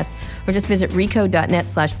podcasts, or just visit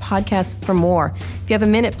recode.net/podcast for more. If you have a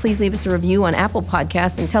minute, please leave us a review on Apple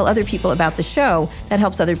Podcasts and tell other people about the show. That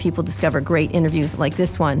helps other people discover great interviews like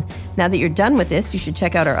this one. Now that you're done with this, you should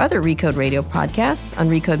check out our other Recode Radio podcasts. On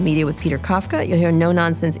Recode Media with Peter Kafka, you'll hear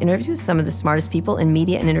no-nonsense interviews with some of the smartest people in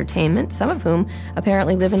media and entertainment, some of whom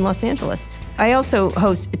apparently live in Los Angeles. I also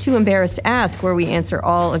host Too Embarrassed to Ask, where we answer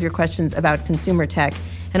all of your questions about consumer tech.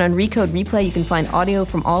 And on Recode Replay, you can find audio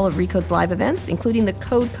from all of Recode's live events, including the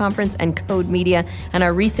Code Conference and Code Media, and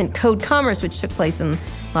our recent Code Commerce, which took place in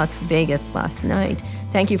Las Vegas last night.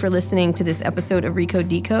 Thank you for listening to this episode of Recode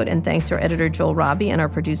Decode, and thanks to our editor, Joel Robbie, and our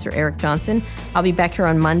producer, Eric Johnson. I'll be back here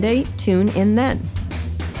on Monday. Tune in then.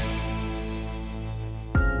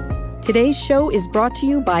 Today's show is brought to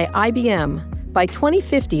you by IBM. By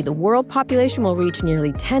 2050, the world population will reach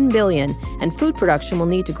nearly 10 billion, and food production will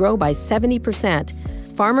need to grow by 70%.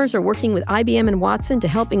 Farmers are working with IBM and Watson to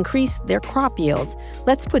help increase their crop yields.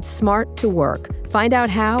 Let's put smart to work. Find out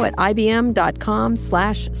how at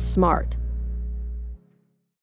ibm.com/smart.